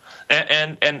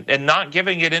 And not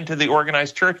giving it into the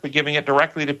organized church, but giving it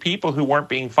directly to people who weren't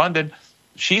being funded,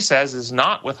 she says is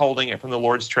not withholding it from the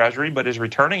Lord's treasury, but is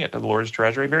returning it to the Lord's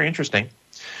treasury. Very interesting.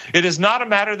 It is not a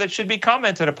matter that should be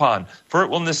commented upon, for it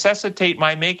will necessitate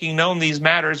my making known these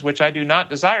matters which I do not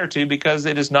desire to, because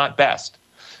it is not best.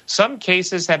 Some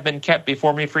cases have been kept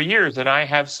before me for years, and I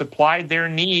have supplied their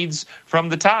needs from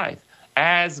the tithe,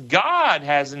 as God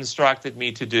has instructed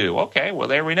me to do. Okay, well,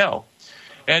 there we know.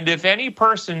 And if any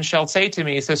person shall say to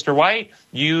me, Sister White,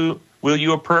 will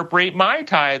you appropriate my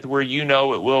tithe where you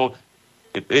know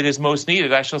it is most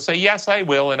needed? I shall say, yes, I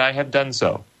will, and I have done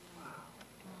so.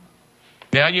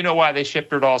 Now you know why they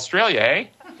shipped her to Australia, eh?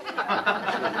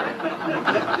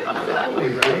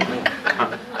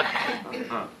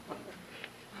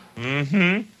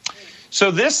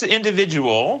 So this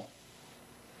individual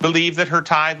believed that her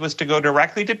tithe was to go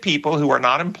directly to people who are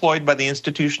not employed by the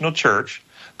institutional church,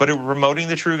 but who were promoting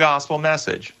the true gospel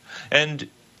message. And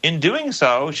in doing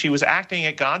so, she was acting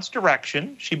at God's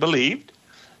direction, she believed,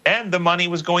 and the money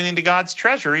was going into God's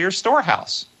treasury or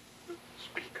storehouse.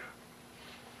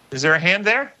 Is there a hand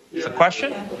there? Is a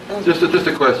question? Just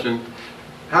a question.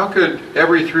 How could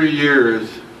every 3 years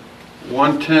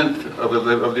 1/10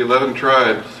 of the 11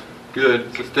 tribes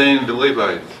good sustain the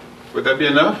Levites? Would that be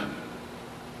enough?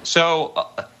 So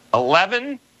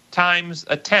 11 times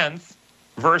a tenth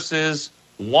versus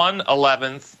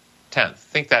 1/11 tenth.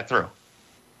 Think that through.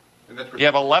 You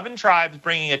have 11 tribes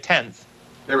bringing a tenth.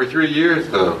 Every 3 years,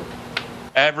 though.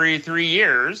 Every 3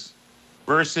 years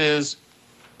versus...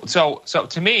 So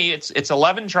to me, it's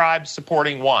 11 tribes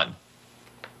supporting one.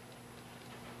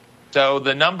 So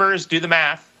the numbers, do the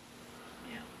math.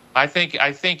 I think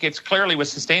it's clearly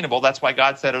was sustainable. That's why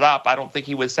God set it up. I don't think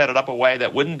he would set it up a way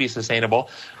that wouldn't be sustainable.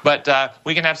 But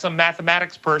we can have some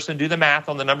mathematics person do the math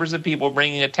on the numbers of people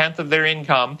bringing a tenth of their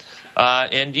income.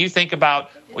 And you think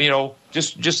about,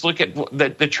 just look at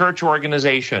the church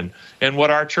organization and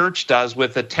what our church does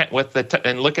with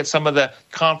and look at some of the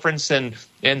conference and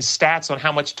stats on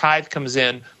how much tithe comes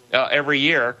in every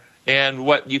year, and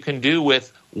what you can do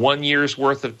with 1 year's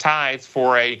worth of tithe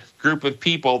for a group of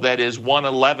people that is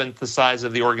 1/11th the size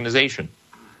of the organization.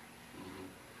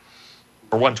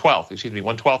 Or 1/12th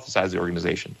the size of the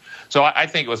organization. So I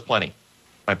think it was plenty,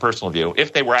 my personal view,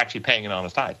 if they were actually paying an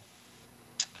honest tithe.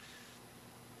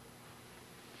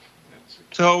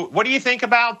 So what do you think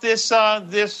about this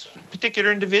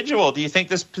particular individual? Do you think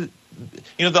this,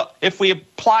 if we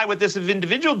apply what this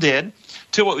individual did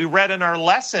to what we read in our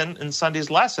lesson, in Sunday's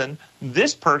lesson,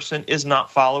 this person is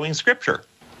not following Scripture.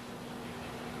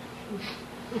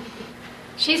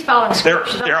 She's following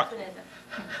Scripture.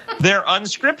 They're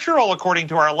unscriptural according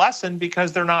to our lesson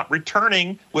because they're not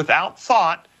returning without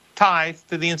thought tithe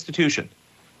to the institution.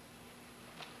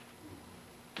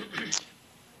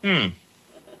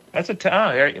 That's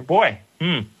boy.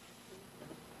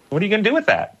 What are you going to do with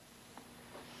that?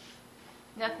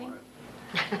 Nothing.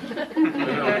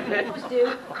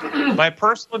 My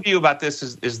personal view about this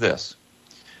is this.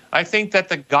 I think that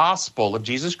the gospel of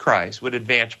Jesus Christ would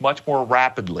advance much more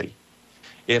rapidly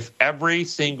if every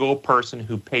single person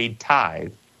who paid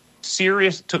tithe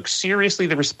took seriously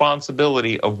the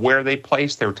responsibility of where they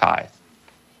placed their tithe.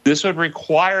 This would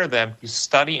require them to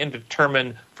study and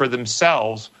determine for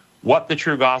themselves what the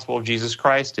true gospel of Jesus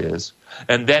Christ is,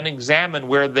 and then examine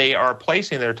where they are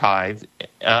placing their tithe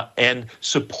and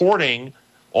supporting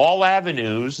all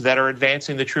avenues that are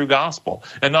advancing the true gospel.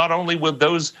 And not only would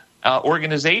those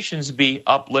organizations be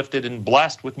uplifted and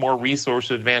blessed with more resources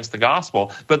to advance the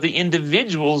gospel, but the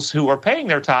individuals who are paying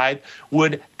their tithe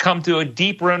would come to a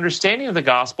deeper understanding of the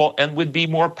gospel and would be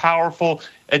more powerful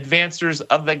advancers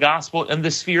of the gospel in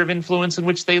the sphere of influence in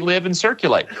which they live and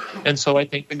circulate. And so I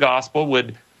think the gospel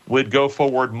would go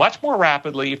forward much more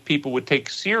rapidly if people would take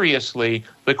seriously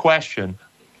the question,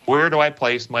 where do I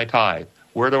place my tithe?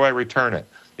 Where do I return it?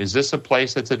 Is this a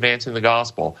place that's advancing the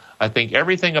gospel? I think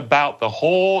everything about the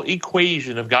whole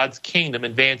equation of God's kingdom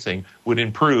advancing would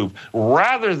improve,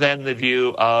 rather than the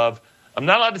view of, I'm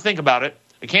not allowed to think about it,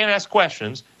 I can't ask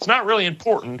questions, it's not really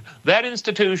important, that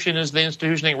institution is the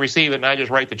institution that can receive it, and I just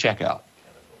write the check out.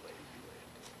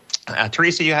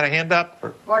 Teresa, you had a hand up?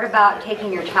 What about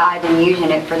taking your tithe and using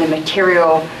it for the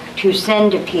material to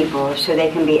send to people so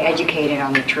they can be educated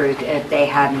on the truth if they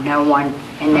have no one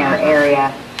in their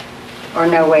area or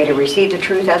no way to receive the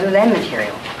truth other than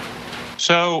material?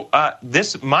 So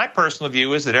my personal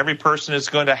view is that every person is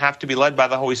going to have to be led by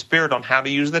the Holy Spirit on how to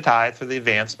use the tithe for the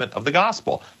advancement of the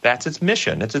gospel. That's its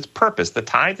mission. It's its purpose. The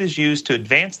tithe is used to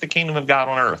advance the kingdom of God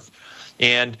on earth.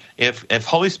 And if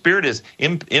Holy Spirit has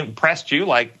impressed you,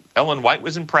 like Ellen White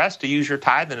was impressed to use your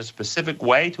tithe in a specific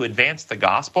way to advance the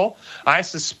gospel. I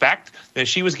suspect that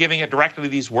she was giving it directly to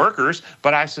these workers,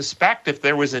 but I suspect if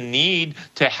there was a need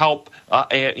to help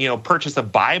purchase a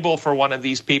Bible for one of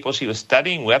these people she was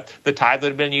studying with, the tithe would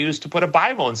have been used to put a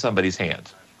Bible in somebody's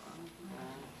hands.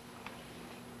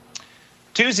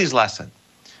 Tuesday's lesson.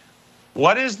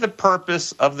 What is the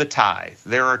purpose of the tithe?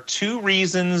 There are two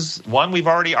reasons. One we've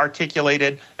already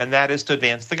articulated, and that is to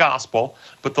advance the gospel.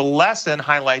 But the lesson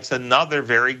highlights another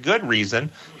very good reason,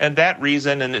 and that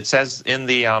reason, and it says in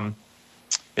the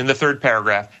third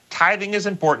paragraph, tithing is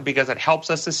important because it helps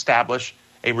us establish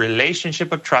a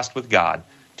relationship of trust with God.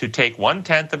 To take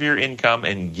 1/10 of your income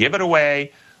and give it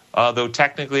away, though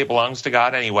technically it belongs to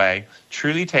God anyway,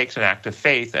 truly takes an act of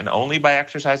faith, and only by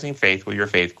exercising faith will your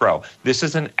faith grow. This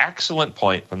is an excellent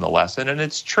point from the lesson, and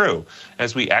it's true.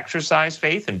 As we exercise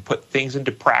faith and put things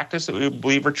into practice that we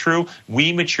believe are true,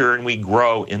 we mature and we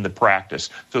grow in the practice.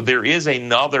 So there is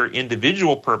another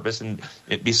individual purpose, and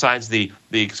besides the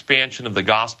expansion of the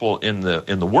gospel in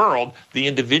the world, the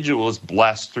individual is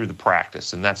blessed through the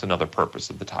practice, and that's another purpose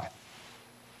of the tithe.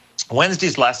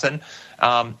 Wednesday's lesson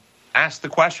ask the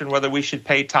question whether we should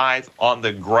pay tithe on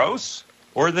the gross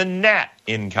or the net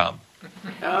income.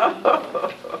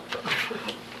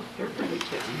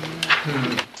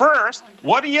 First,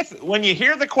 what do you when you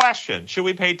hear the question, should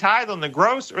we pay tithe on the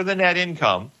gross or the net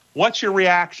income? What's your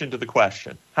reaction to the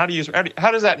question? How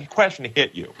does that question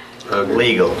hit you?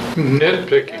 Legal.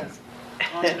 Nitpicking.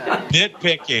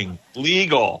 Nitpicking.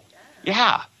 Legal.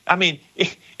 Yeah. I mean,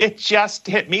 it just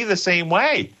hit me the same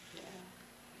way.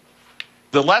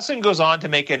 The lesson goes on to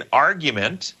make an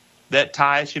argument that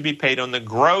tithe should be paid on the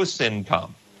gross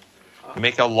income. They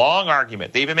make a long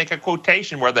argument. They even make a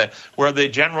quotation where the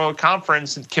General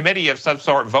Conference Committee of some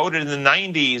sort voted in the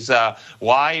 90s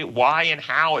why and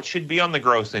how it should be on the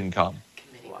gross income.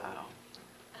 Wow.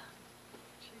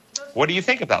 What do you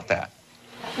think about that?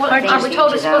 Well, aren't we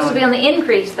told it's supposed to be on the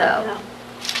increase, though?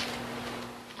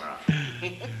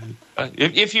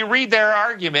 If you read their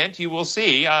argument, you will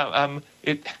see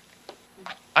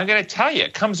I'm going to tell you,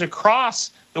 it comes across,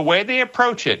 the way they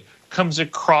approach it, comes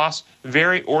across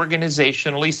very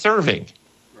organizationally serving.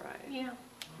 Right. Yeah,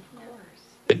 of course.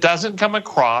 It doesn't come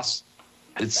across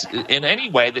in any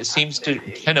way that seems to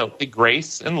connote the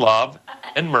grace and love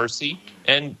and mercy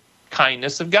and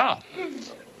kindness of God.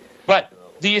 But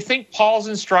do you think Paul's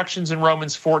instructions in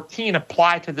Romans 14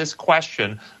 apply to this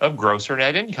question of gross or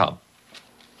net income?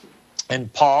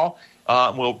 And Paul,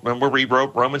 remember we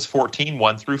wrote Romans 14,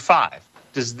 1 through 5.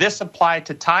 Does this apply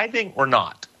to tithing or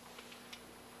not?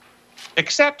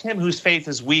 Accept him whose faith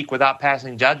is weak without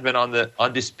passing judgment on the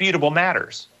undisputable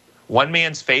matters. One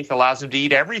man's faith allows him to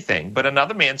eat everything, but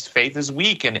another man's faith is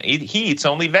weak and he eats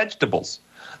only vegetables.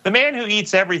 The man who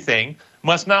eats everything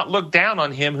must not look down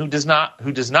on him who does not,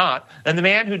 and the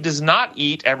man who does not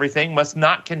eat everything must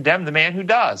not condemn the man who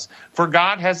does, for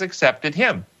God has accepted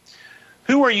him.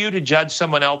 Who are you to judge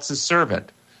someone else's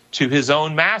servant? To his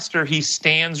own master he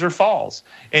stands or falls,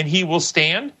 and he will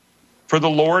stand, for the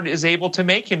Lord is able to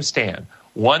make him stand.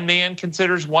 One man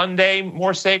considers one day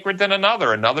more sacred than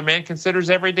another. Another man considers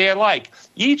every day alike.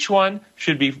 Each one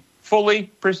should be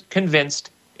fully convinced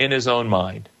in his own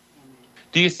mind.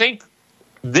 Do you think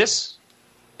this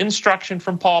instruction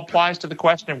from Paul applies to the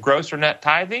question of gross or net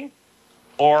tithing?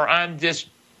 Or I'm just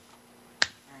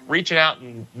reaching out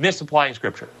and misapplying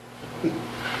Scripture?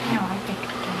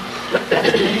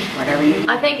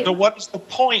 I think So what is the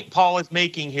point Paul is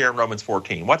making here in Romans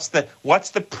 14? What's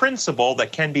the principle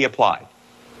that can be applied?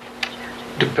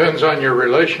 Depends on your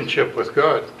relationship with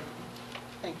God.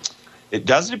 It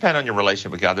does depend on your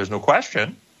relationship with God, there's no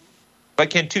question. But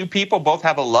can two people both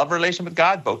have a love relationship with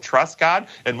God, both trust God,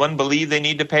 and one believe they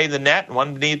need to pay the net and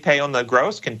one need to pay on the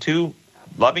gross? Can two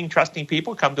loving, trusting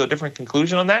people come to a different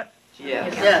conclusion on that?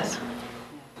 Yes.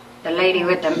 The lady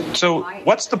with the... So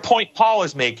what's the point Paul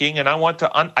is making? And I want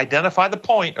to identify the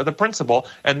point or the principle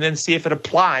and then see if it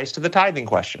applies to the tithing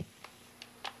question.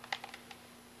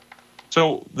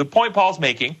 So the point Paul's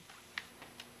making,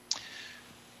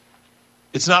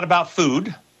 it's not about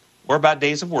food or about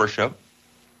days of worship.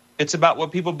 It's about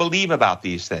what people believe about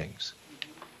these things.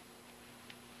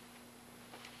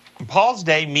 In Paul's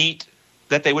day, meat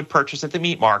that they would purchase at the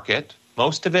meat market,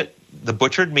 most of it, the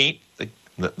butchered meat,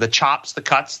 the chops, the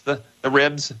cuts, the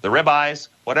ribs, the ribeyes,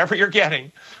 whatever you're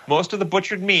getting, most of the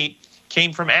butchered meat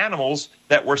came from animals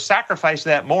that were sacrificed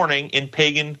that morning in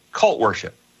pagan cult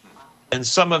worship. And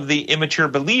some of the immature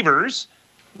believers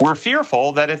were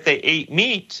fearful that if they ate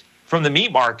meat from the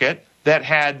meat market, that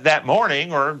had that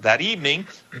morning or that evening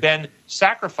been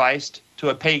sacrificed to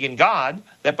a pagan god,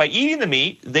 that by eating the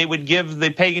meat, they would give the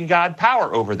pagan god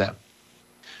power over them.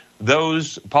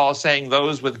 Paul is saying,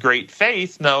 those with great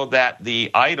faith know that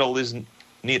the idol is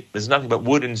nothing but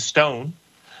wood and stone,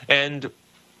 and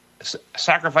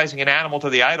sacrificing an animal to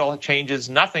the idol changes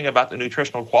nothing about the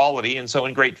nutritional quality. And so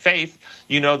in great faith,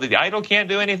 you know that the idol can't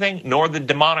do anything, nor the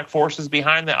demonic forces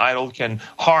behind the idol can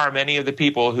harm any of the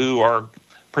people who are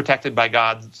protected by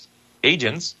God's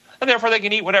agents, and therefore they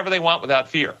can eat whatever they want without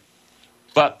fear.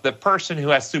 But the person who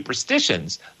has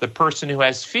superstitions, the person who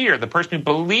has fear, the person who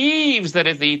believes that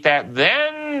if they eat that,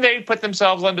 then they put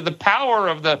themselves under the power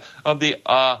of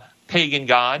the pagan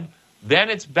god, then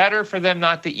it's better for them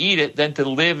not to eat it than to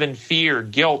live in fear,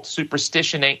 guilt,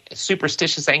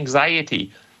 superstitious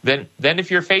anxiety. Then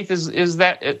if your faith is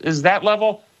that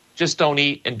level, just don't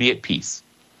eat and be at peace.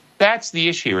 That's the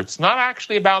issue. It's not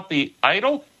actually about the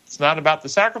idol. It's not about the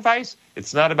sacrifice.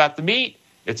 It's not about the meat.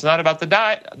 It's not about the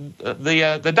diet.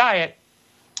 The diet.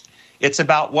 It's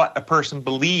about what a person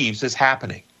believes is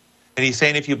happening. And he's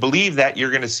saying if you believe that,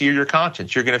 you're going to sear your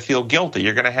conscience. You're going to feel guilty.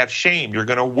 You're going to have shame. You're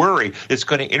going to worry. It's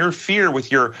going to interfere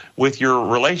with your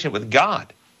relation with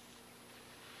God.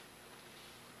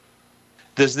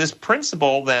 Does this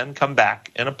principle then come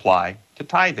back and apply to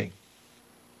tithing?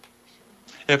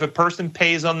 If a person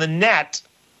pays on the net,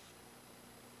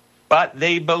 but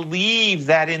they believe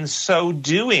that in so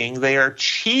doing they are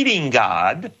cheating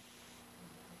God,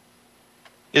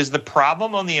 is the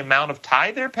problem on the amount of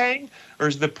tithe they're paying, or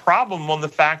is the problem on the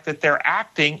fact that they're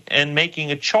acting and making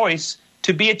a choice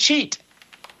to be a cheat?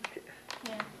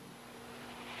 Yeah.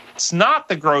 It's not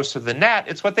the gross or the net,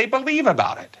 it's what they believe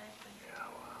about it.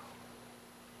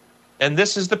 And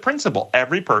this is the principle.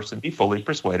 Every person be fully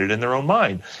persuaded in their own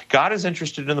mind. God is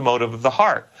interested in the motive of the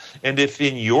heart. And if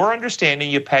in your understanding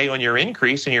you pay on your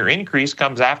increase, and your increase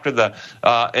comes after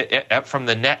from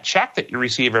the net check that you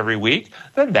receive every week,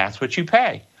 then that's what you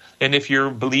pay. And if you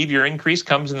believe your increase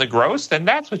comes in the gross, then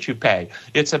that's what you pay.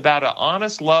 It's about an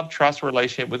honest love, trust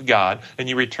relationship with God, and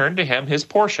you return to him his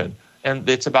portion. And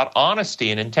it's about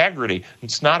honesty and integrity.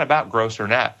 It's not about gross or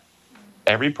net.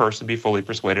 Every person be fully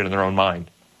persuaded in their own mind.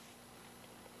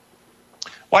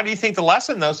 Why do you think the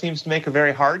lesson, though, seems to make a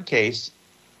very hard case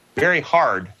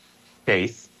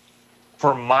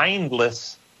for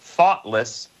mindless,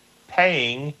 thoughtless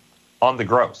paying on the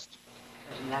gross?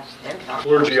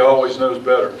 Clergy always knows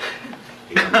better.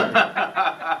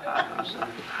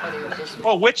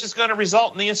 Well, which is going to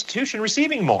result in the institution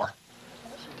receiving more?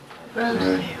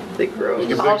 They grow.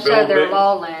 Also, their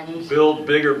lowlands. Build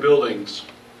bigger buildings.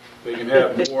 They can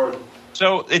have more.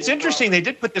 So it's interesting. They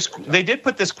did put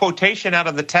this quotation out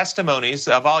of the Testimonies,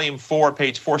 Volume 4,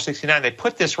 page 469. They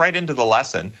put this right into the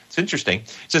lesson. It's interesting.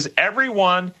 It says,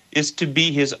 everyone is to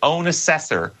be his own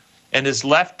assessor and is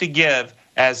left to give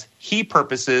as he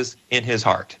purposes in his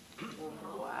heart.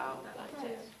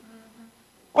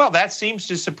 Well, that seems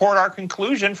to support our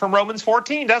conclusion from Romans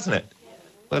 14, doesn't it?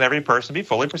 Let every person be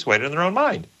fully persuaded in their own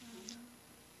mind.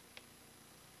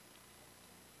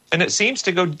 And it seems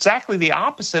to go exactly the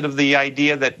opposite of the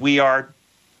idea that we are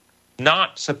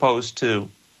not supposed to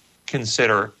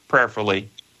consider prayerfully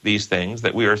these things,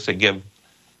 that we are to give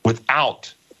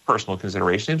without personal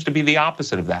consideration. It seems to be the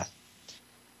opposite of that.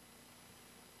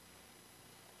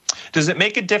 Does it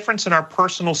make a difference in our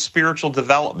personal spiritual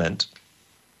development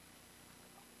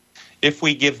if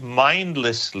we give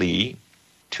mindlessly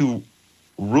to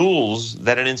rules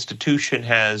that an institution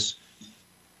has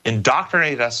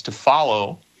indoctrinated us to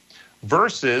follow,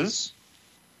 versus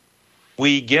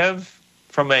we give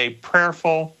from a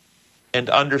prayerful and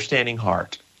understanding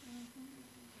heart?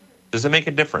 Does it make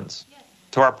a difference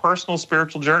to our personal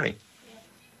spiritual journey?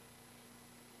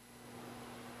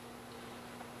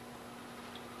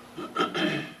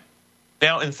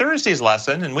 Now, in Thursday's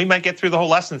lesson, and we might get through the whole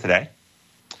lesson today,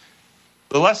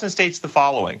 the lesson states the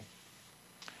following.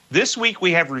 This week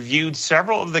we have reviewed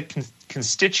several of the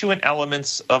constituent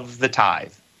elements of the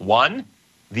tithe. 1,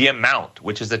 the amount,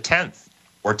 which is a tenth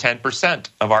or 10%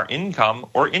 of our income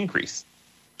or increase.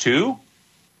 2,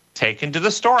 taken to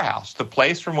the storehouse, the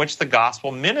place from which the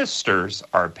gospel ministers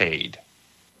are paid.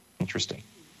 Interesting.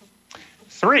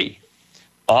 3,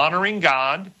 honoring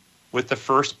God with the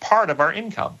first part of our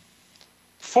income.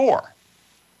 4,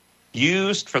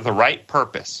 used for the right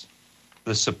purpose,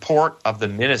 the support of the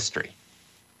ministry.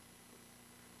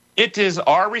 It is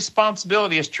our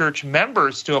responsibility as church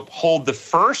members to uphold the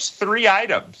first 3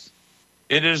 items.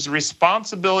 It is the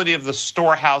responsibility of the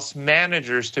storehouse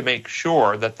managers to make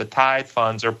sure that the tithe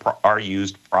funds are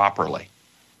used properly.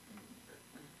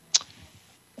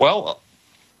 Well,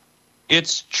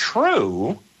 it's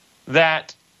true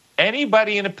that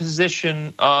anybody in a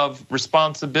position of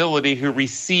responsibility who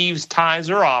receives tithes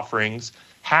or offerings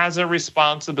has a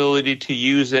responsibility to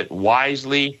use it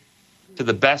wisely to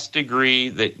the best degree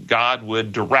that God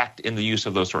would direct in the use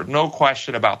of those sorts. No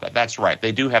question about that. That's right.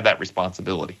 They do have that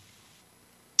responsibility.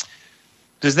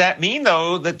 Does that mean,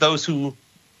 though, that those who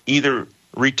either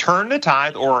return the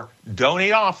tithe or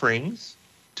donate offerings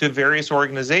to various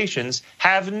organizations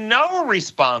have no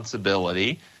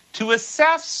responsibility to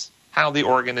assess how the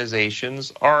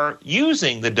organizations are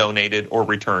using the donated or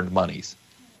returned monies?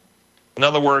 In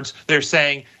other words, they're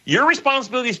saying, your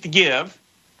responsibility is to give,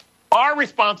 our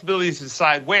responsibility is to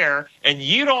decide where, and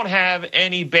you don't have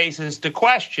any basis to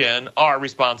question our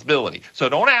responsibility. So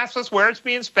don't ask us where it's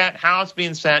being spent, how it's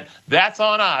being spent. That's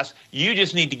on us. You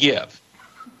just need to give.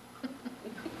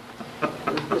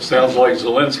 Sounds like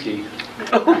Zelensky.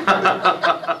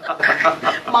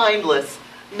 Mindless.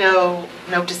 No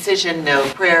decision, no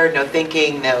prayer, no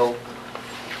thinking, no.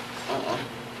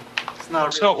 It's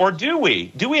not. So, or do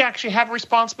we? Do we actually have a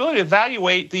responsibility to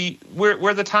evaluate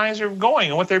where the tithes are going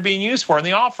and what they're being used for, and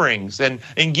the offerings, and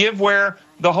give where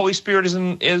the Holy Spirit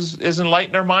is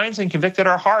enlightened our minds and convicted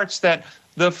our hearts that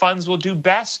the funds will do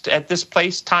best at this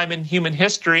place, time in human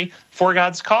history for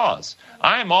God's cause?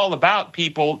 I am all about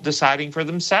people deciding for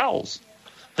themselves.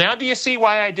 Now, do you see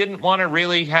why I didn't want to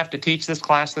really have to teach this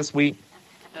class this week?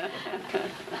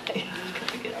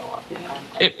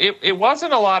 It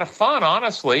wasn't a lot of fun,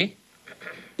 honestly.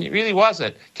 It really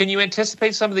wasn't. Can you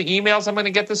anticipate some of the emails I'm going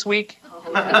to get this week?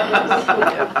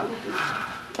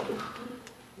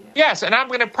 Yes, and I'm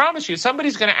going to promise you,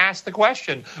 somebody's going to ask the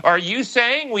question, are you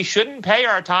saying we shouldn't pay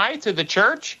our tithe to the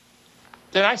church?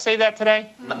 Did I say that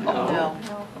today? No.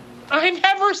 I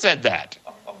never said that.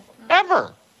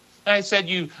 Ever. I'm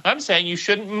saying you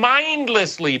shouldn't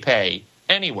mindlessly pay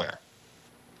anywhere.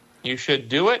 You should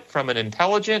do it from an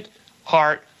intelligent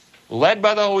heart, led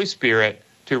by the Holy Spirit,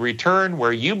 to return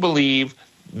where you believe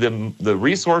the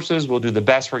resources will do the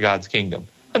best for God's kingdom.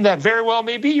 And that very well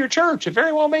may be your church. It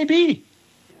very well may be.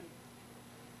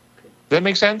 Does that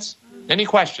make sense? Any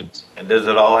questions? And does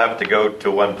it all have to go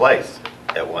to one place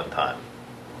at one time?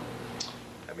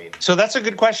 I mean, so that's a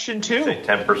good question too. Say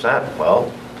 10%. Well,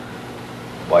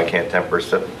 why can't 10%,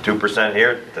 2%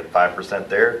 here, 5%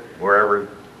 there, wherever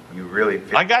you really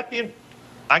feel? I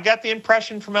got the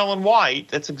impression from Ellen White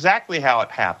that's exactly how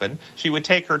it happened. She would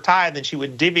take her tithe and she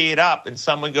would divvy it up, and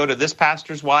some would go to this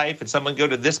pastor's wife, and some would go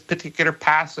to this particular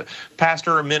pastor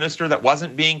or minister that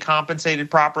wasn't being compensated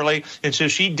properly. And so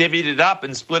she divvied it up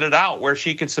and split it out where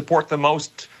she could support the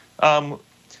most,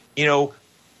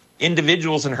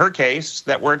 individuals in her case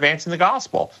that were advancing the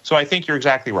gospel. So I think you're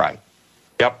exactly right.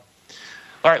 Yep.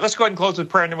 All right, let's go ahead and close with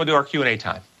prayer, and then we'll do our Q&A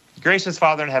time. Gracious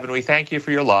Father in heaven, we thank you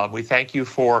for your love. We thank you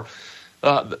for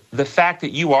the fact that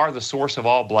you are the source of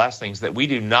all blessings, that we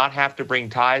do not have to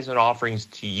bring tithes and offerings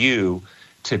to you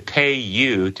to pay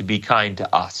you to be kind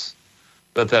to us,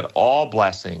 but that all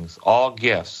blessings, all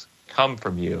gifts come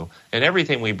from you, and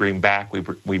everything we bring back,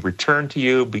 we return to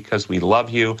you because we love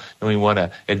you and we want to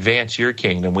advance your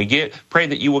kingdom. We pray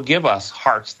that you will give us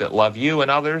hearts that love you and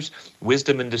others,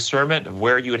 wisdom and discernment of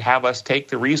where you would have us take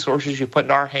the resources you put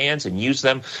in our hands and use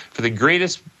them for the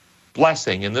greatest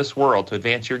blessing in this world to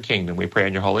advance your kingdom. We pray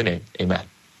in your holy name. Amen.